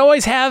 So you could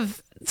always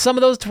have some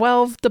of those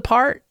 12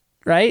 depart,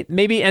 right?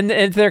 Maybe, and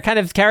they're kind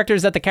of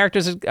characters that the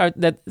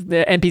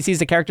NPCs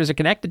the characters are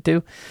connected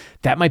to.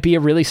 That might be a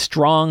really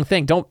strong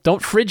thing.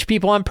 Don't fridge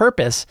people on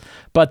purpose,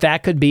 but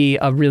that could be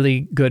a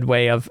really good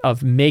way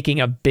of making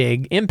a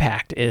big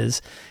impact.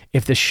 Is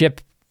if the ship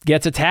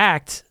gets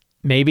attacked,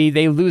 maybe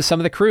they lose some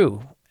of the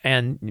crew.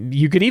 And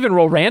you could even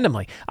roll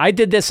randomly. I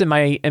did this in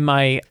my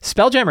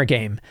Spelljammer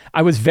game.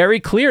 I was very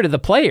clear to the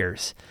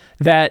players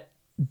that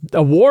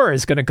a war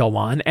is going to go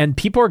on and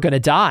people are going to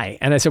die.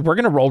 And I said, we're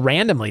going to roll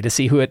randomly to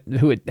see who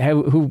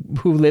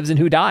lives and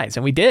who dies.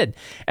 And we did.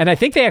 And I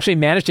think they actually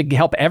managed to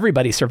help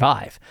everybody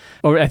survive.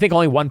 Or I think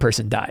only one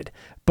person died.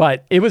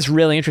 But it was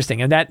really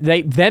interesting. And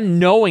them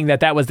knowing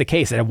that was the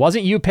case, that it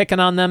wasn't you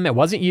picking on them, it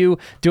wasn't you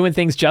doing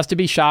things just to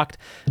be shocked,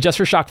 just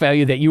for shock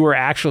value, that you were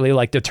actually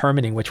like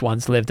determining which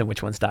ones lived and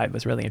which ones died,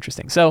 was really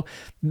interesting. So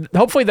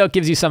hopefully that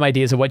gives you some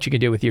ideas of what you can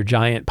do with your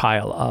giant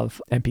pile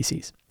of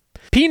NPCs.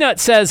 Peanut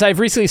says, I've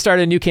recently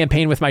started a new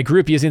campaign with my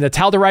group using the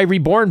Tal'Darai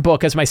Reborn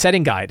book as my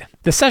setting guide.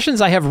 The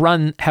sessions I have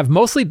run have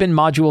mostly been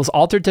modules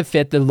altered to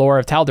fit the lore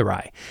of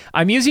Tal'Darai.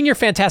 I'm using your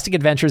Fantastic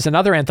Adventures and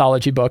other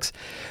anthology books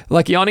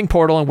like Yawning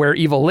Portal and Where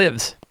Evil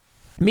Lives.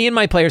 Me and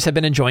my players have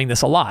been enjoying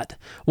this a lot.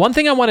 One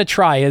thing I want to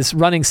try is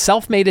running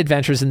self-made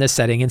adventures in this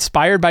setting,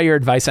 inspired by your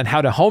advice on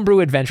how to homebrew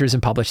adventures in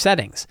published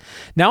settings.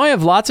 Now I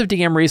have lots of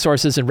DM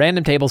resources and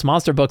random tables,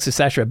 monster books,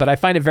 etc., but I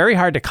find it very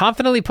hard to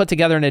confidently put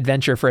together an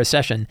adventure for a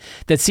session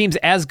that seems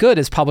as good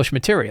as published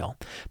material.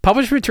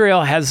 Published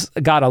material has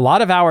got a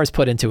lot of hours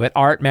put into it,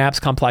 art,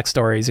 maps, complex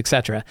stories,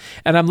 etc.,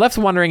 and I'm left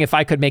wondering if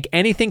I could make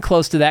anything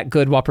close to that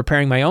good while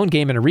preparing my own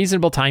game in a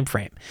reasonable time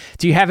frame.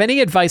 Do you have any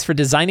advice for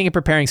designing and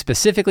preparing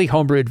specifically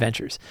homebrew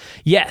adventures?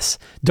 Yes,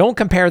 don't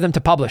compare them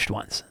to published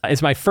ones,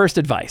 is my first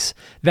advice.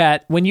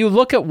 That when you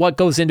look at what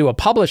goes into a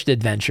published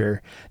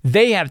adventure,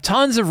 they have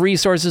tons of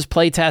resources,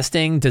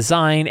 playtesting,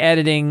 design,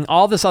 editing,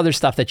 all this other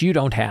stuff that you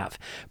don't have.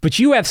 But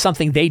you have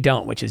something they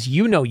don't, which is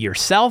you know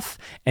yourself,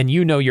 and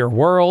you know your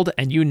world,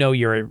 and you know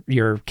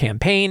your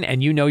campaign,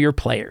 and you know your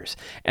players.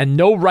 And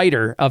no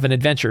writer of an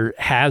adventure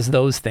has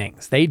those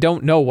things. They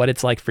don't know what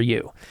it's like for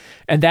you.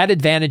 And that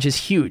advantage is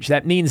huge.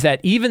 That means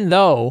that even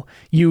though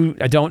you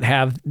don't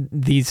have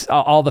these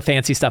all the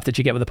fancy stuff that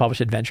you get with a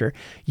published adventure,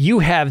 you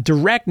have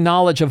direct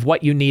knowledge of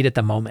what you need at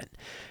the moment.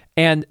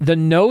 And the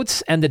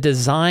notes and the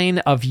design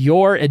of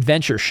your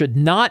adventure should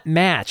not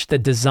match the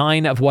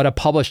design of what a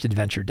published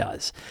adventure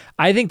does.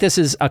 I think this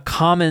is a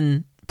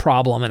common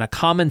problem and a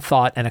common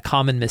thought and a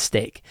common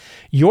mistake.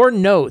 Your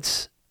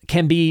notes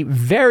can be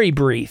very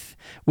brief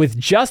with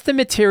just the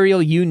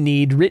material you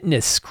need, written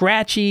as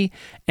scratchy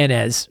and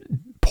as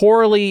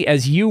poorly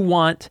as you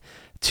want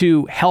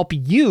to help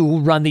you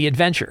run the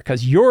adventure.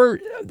 Because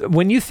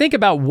when you think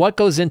about what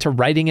goes into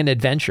writing an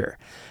adventure,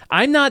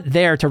 I'm not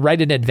there to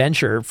write an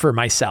adventure for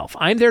myself.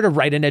 I'm there to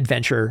write an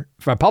adventure,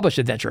 for a published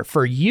adventure,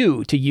 for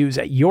you to use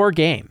at your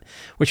game,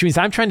 which means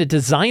I'm trying to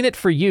design it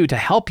for you to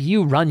help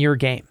you run your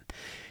game.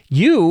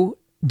 You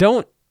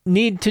don't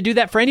need to do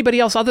that for anybody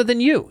else other than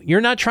you.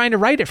 You're not trying to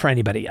write it for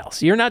anybody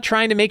else. You're not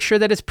trying to make sure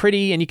that it's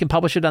pretty and you can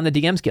publish it on the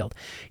DM's Guild.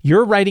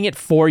 You're writing it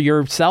for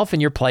yourself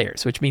and your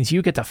players, which means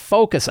you get to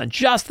focus on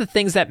just the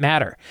things that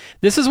matter.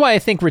 This is why I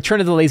think Return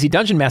of the Lazy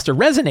Dungeon Master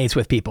resonates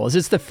with people, is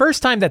it's the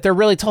first time that they're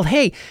really told,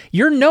 hey,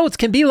 your notes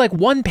can be like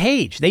one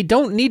page. They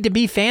don't need to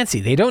be fancy.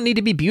 They don't need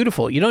to be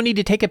beautiful. You don't need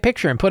to take a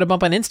picture and put them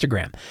up on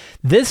Instagram.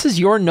 This is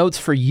your notes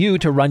for you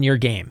to run your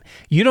game.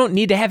 You don't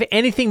need to have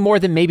anything more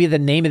than maybe the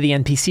name of the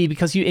NPC,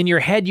 because in your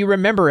head, you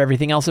remember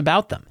everything else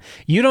about them.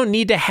 You don't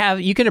need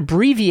to you can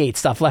abbreviate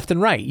stuff left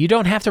and right. You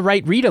don't have to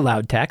write read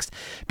aloud text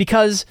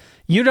because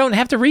you don't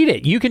have to read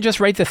it. You can just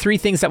write the 3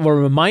 things that will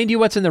remind you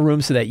what's in the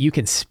room so that you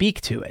can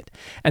speak to it.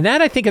 And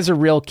that, I think, is a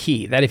real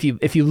key, that if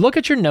you look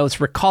at your notes,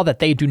 recall that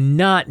they do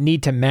not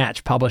need to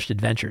match published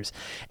adventures.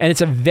 And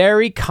it's a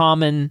very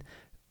common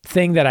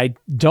thing that I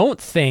don't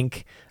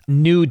think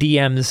new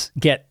DMs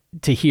get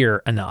to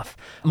hear enough.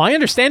 My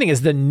understanding is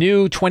the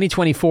new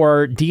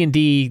 2024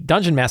 D&D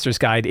Dungeon Master's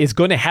Guide is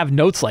going to have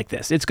notes like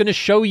this. It's going to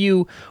show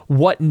you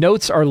what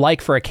notes are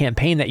like for a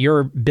campaign that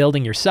you're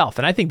building yourself.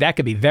 And I think that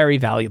could be very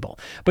valuable.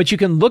 But you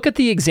can look at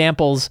the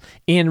examples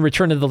in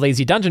Return of the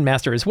Lazy Dungeon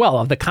Master as well,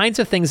 of the kinds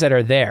of things that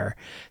are there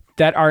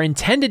that are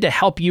intended to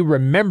help you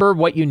remember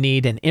what you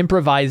need and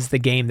improvise the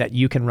game that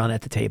you can run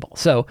at the table.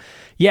 So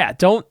yeah,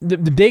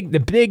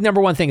 the big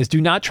number one thing is do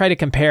not try to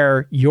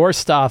compare your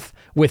stuff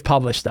with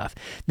published stuff.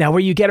 Now, where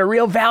you get a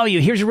real value,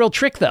 here's a real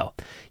trick though.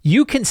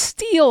 You can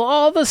steal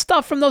all the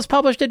stuff from those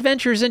published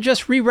adventures and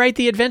just rewrite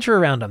the adventure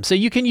around them. So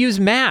you can use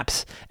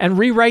maps and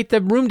rewrite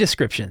the room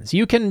descriptions.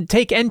 You can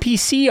take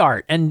NPC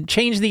art and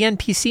change the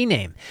NPC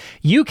name.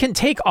 You can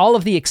take all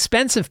of the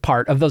expensive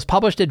part of those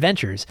published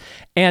adventures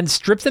and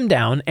strip them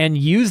down and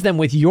use them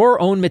with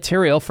your own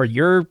material for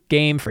your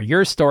game, for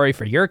your story,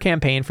 for your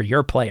campaign, for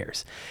your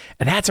players.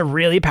 And that's a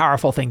really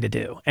powerful thing to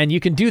do. And you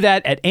can do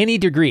that at any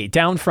degree,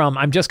 down from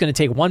I'm just going to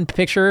take one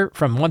picture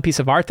from one piece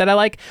of art that I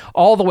like,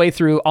 all the way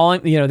through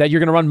that you're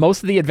going to run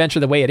most of the adventure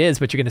the way it is,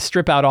 but you're going to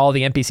strip out all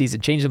the NPCs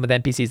and change them with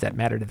NPCs that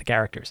matter to the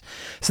characters.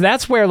 So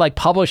that's where like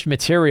published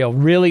material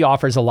really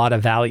offers a lot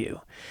of value,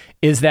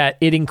 is that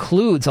it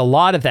includes a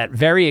lot of that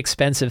very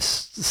expensive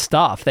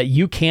stuff that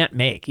you can't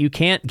make. You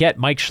can't get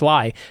Mike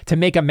Schley to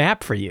make a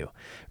map for you,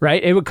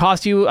 right? It would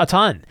cost you a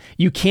ton.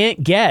 You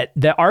can't get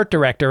the art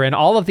director and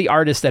all of the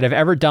artists that have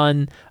ever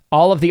done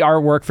all of the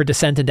artwork for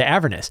Descent into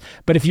Avernus.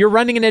 But if you're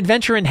running an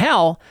adventure in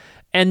hell,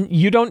 and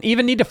you don't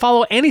even need to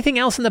follow anything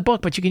else in the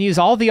book, but you can use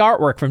all the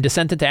artwork from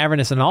Descent into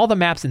Avernus and all the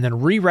maps and then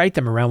rewrite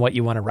them around what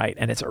you want to write.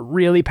 And it's a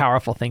really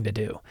powerful thing to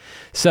do.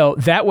 So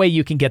that way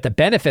you can get the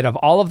benefit of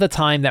all of the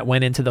time that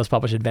went into those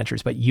published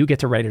adventures, but you get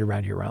to write it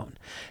around your own.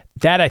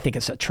 That I think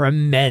is a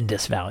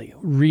tremendous value.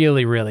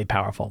 Really, really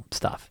powerful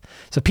stuff.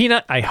 So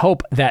Peanut, I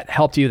hope that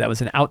helped you. That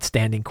was an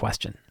outstanding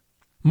question.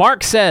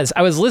 Mark says,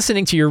 I was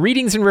listening to your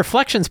Readings and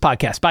Reflections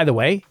podcast. By the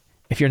way,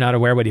 if you're not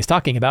aware what he's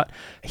talking about,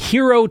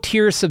 hero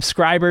tier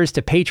subscribers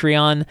to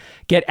Patreon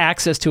get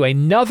access to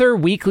another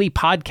weekly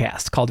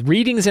podcast called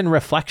Readings and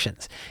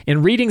Reflections.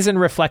 In Readings and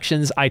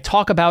Reflections, I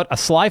talk about a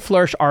Sly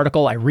Flourish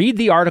article. I read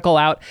the article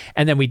out,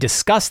 and then we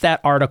discuss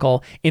that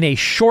article in a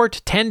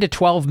short 10 to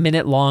 12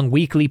 minute long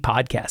weekly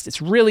podcast.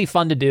 It's really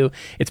fun to do.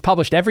 It's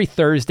published every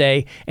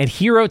Thursday, and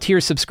hero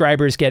tier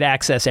subscribers get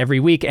access every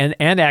week and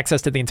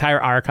access to the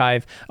entire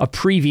archive of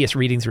previous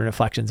Readings and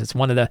Reflections. It's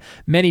one of the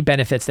many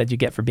benefits that you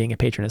get for being a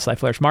patron of Sly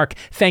Flourish. Mark,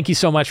 thank you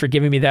so much for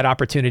giving me that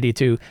opportunity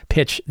to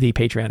pitch the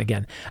Patreon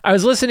again. I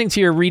was listening to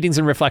your Readings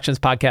and Reflections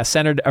podcast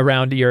centered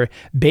around your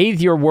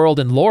Bathe Your World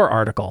in Lore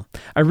article.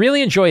 I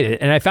really enjoyed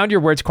it, and I found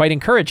your words quite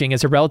encouraging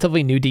as a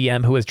relatively new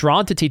DM who was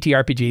drawn to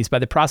TTRPGs by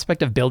the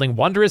prospect of building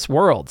wondrous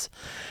worlds.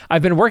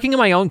 I've been working in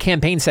my own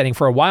campaign setting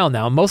for a while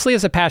now, mostly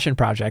as a passion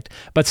project,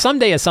 but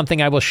someday as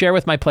something I will share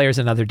with my players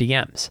and other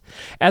DMs.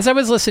 As I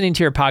was listening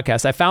to your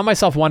podcast, I found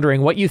myself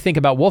wondering what you think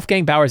about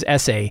Wolfgang Bauer's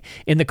essay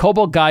in the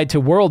Kobold Guide to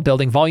World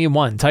Building Volume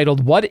 1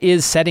 titled What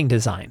is Setting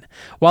Design?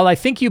 While I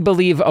think you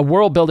believe a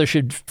world builder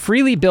should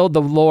freely build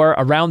the lore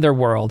around their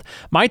world,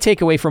 my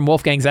takeaway from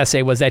Wolfgang's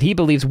essay was that he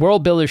believes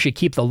world builders should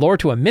keep the lore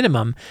to a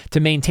minimum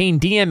to maintain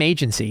DM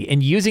agency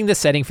in using the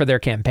setting for their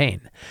campaign.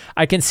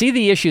 I can see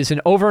the issues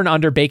in over and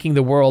under baking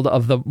the world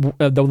of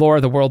the lore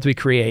of the worlds we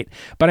create,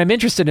 but I'm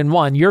interested in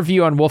one, your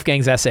view on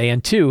Wolfgang's essay,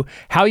 and two,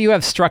 how you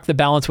have struck the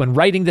balance when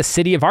writing the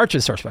City of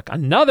Arches sourcebook.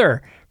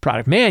 Another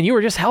product. Man, you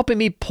were just helping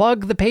me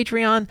plug the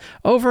Patreon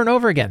over and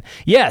over again.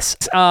 Yes,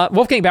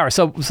 Wolfgang Bauer.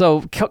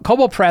 So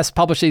Kobold Press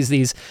publishes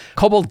these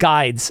Kobold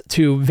guides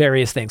to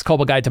various things.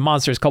 Kobold Guide to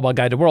Monsters, Kobold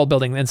Guide to World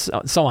Building, and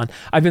so on.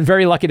 I've been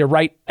very lucky to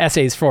write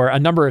essays for a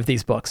number of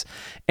these books,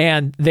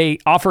 and they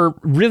offer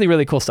really,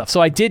 really cool stuff. So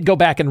I did go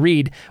back and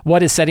read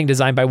What is Setting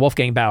Design by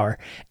Wolfgang Bauer.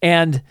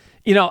 And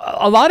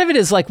a lot of it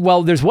is like,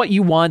 well, there's what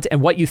you want and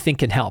what you think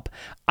can help.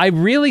 I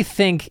really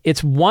think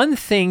it's one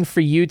thing for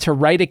you to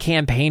write a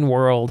campaign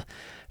world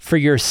for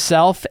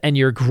yourself and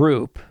your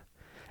group,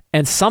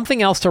 and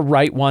something else to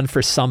write one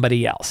for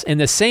somebody else. In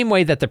the same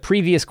way that the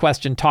previous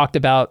question talked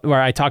about,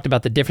 where I talked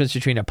about the difference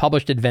between a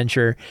published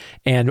adventure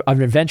and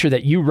an adventure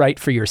that you write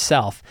for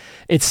yourself,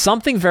 it's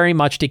something very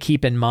much to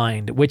keep in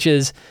mind, which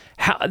is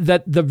how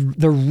that the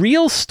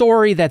real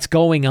story that's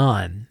going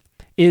on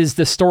is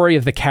the story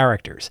of the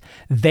characters.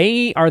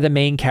 They are the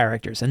main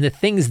characters, and the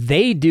things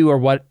they do are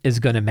what is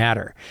going to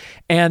matter.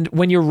 And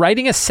when you're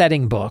writing a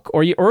setting book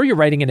or you're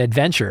writing an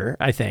adventure,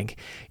 I think,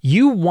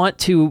 you want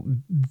to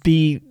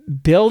be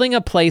building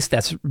a place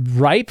that's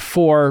ripe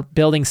for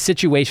building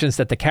situations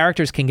that the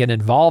characters can get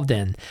involved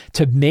in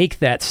to make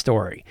that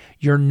story.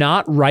 You're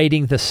not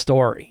writing the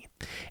story.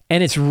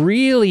 And it's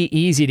really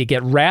easy to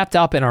get wrapped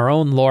up in our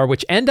own lore,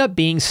 which end up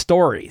being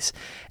stories.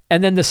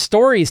 And then the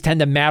stories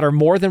tend to matter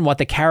more than what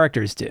the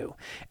characters do.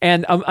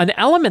 And an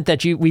element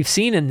that we've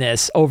seen in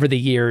this over the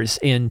years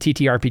in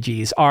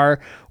TTRPGs are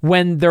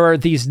when there are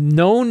these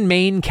known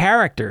main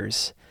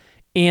characters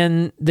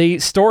in the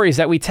stories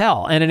that we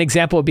tell. And an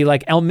example would be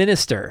like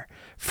Elminster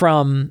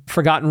from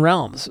Forgotten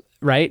Realms,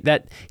 right?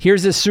 That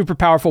here's this super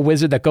powerful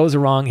wizard that goes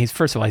around. He's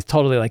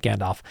totally like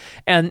Gandalf,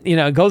 and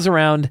goes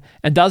around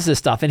and does this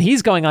stuff, and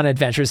he's going on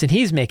adventures and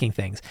he's making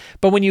things.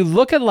 But when you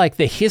look at like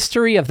the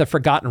history of the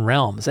Forgotten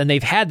Realms, and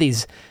they've had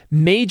these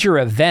major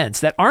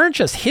events that aren't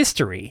just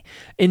history.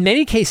 In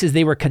many cases,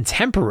 they were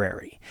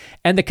contemporary,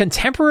 and the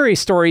contemporary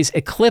stories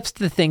eclipsed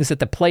the things that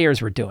the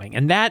players were doing,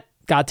 and that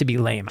got to be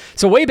lame.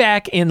 So way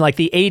back in like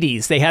the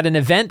 80s, they had an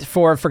event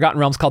for Forgotten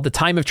Realms called the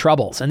Time of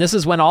Troubles. And this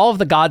is when all of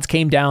the gods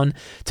came down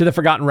to the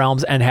Forgotten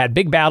Realms and had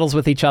big battles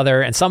with each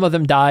other. And some of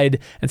them died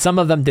and some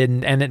of them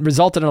didn't. And it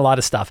resulted in a lot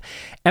of stuff.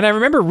 And I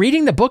remember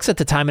reading the books at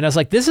the time and I was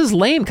like, this is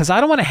lame because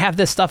I don't want to have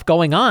this stuff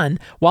going on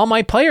while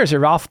my players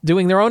are off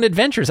doing their own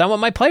adventures. I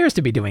want my players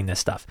to be doing this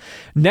stuff.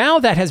 Now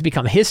that has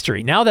become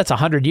history. Now that's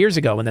 100 years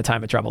ago when the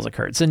Time of Troubles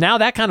occurred. So now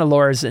that kind of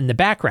lore is in the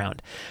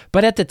background.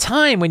 But at the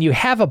time when you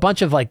have a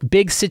bunch of like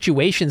big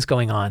situations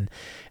going on,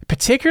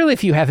 particularly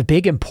if you have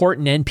big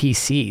important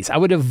NPCs, I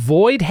would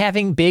avoid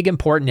having big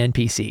important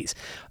NPCs.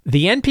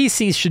 The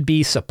NPCs should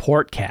be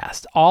support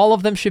cast. All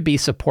of them should be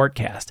support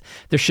cast.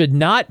 There should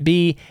not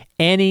be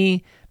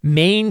any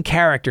main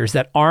characters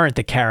that aren't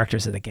the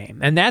characters of the game.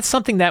 And that's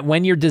something that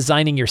when you're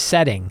designing your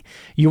setting,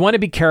 you want to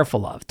be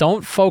careful of.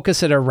 Don't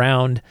focus it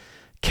around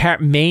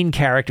main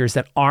characters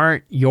that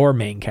aren't your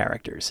main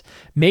characters.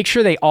 Make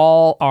sure they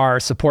all are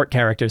support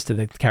characters to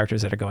the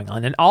characters that are going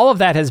on. And all of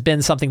that has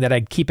been something that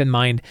I keep in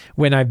mind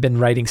when I've been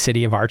writing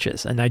City of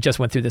Arches. And I just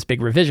went through this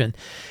big revision.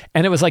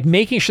 And it was like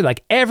making sure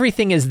like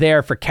everything is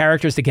there for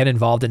characters to get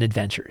involved in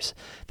adventures.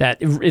 That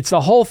it's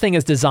the whole thing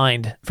is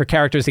designed for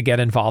characters to get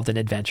involved in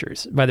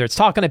adventures. Whether it's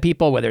talking to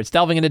people, whether it's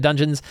delving into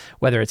dungeons,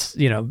 whether it's,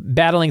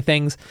 battling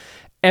things.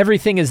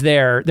 Everything is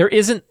there. There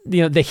isn't,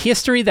 the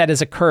history that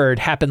has occurred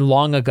happened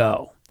long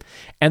ago.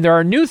 And there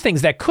are new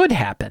things that could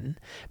happen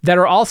that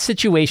are all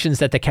situations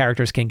that the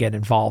characters can get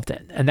involved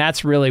in. And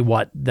that's really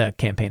what the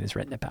campaign is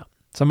written about.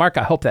 So Mark,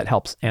 I hope that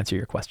helps answer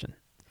your question.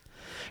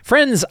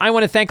 Friends, I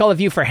want to thank all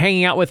of you for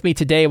hanging out with me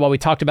today while we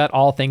talked about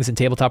all things in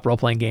tabletop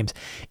role-playing games.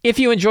 If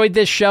you enjoyed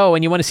this show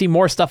and you want to see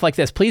more stuff like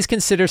this, please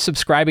consider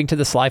subscribing to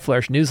the Sly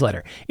Flourish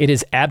newsletter. It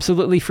is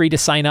absolutely free to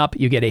sign up.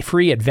 You get a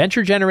free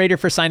adventure generator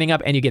for signing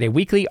up, and you get a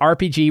weekly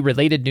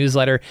RPG-related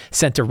newsletter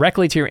sent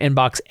directly to your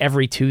inbox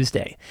every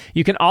Tuesday.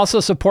 You can also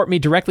support me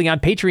directly on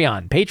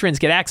Patreon. Patrons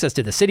get access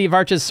to the City of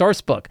Arches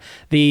sourcebook.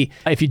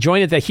 If you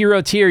join at the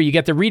Hero tier, you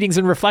get the Readings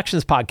and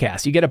Reflections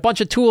podcast. You get a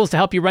bunch of tools to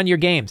help you run your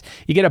games.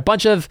 You get a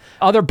bunch of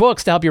other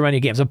books to help you run your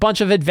games, a bunch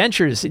of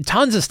adventures,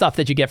 tons of stuff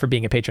that you get for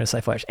being a patron of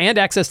Sly Flourish, and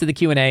access to the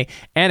Q&A,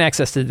 and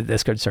access to the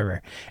Discord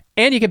server.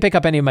 And you can pick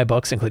up any of my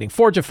books, including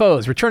Forge of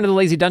Foes, Return to the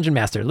Lazy Dungeon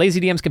Master,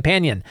 Lazy DM's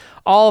Companion,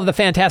 all of the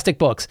fantastic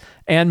books,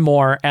 and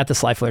more at the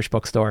Sly Flourish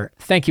bookstore.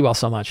 Thank you all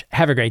so much.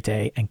 Have a great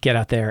day, and get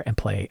out there and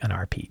play an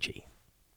RPG.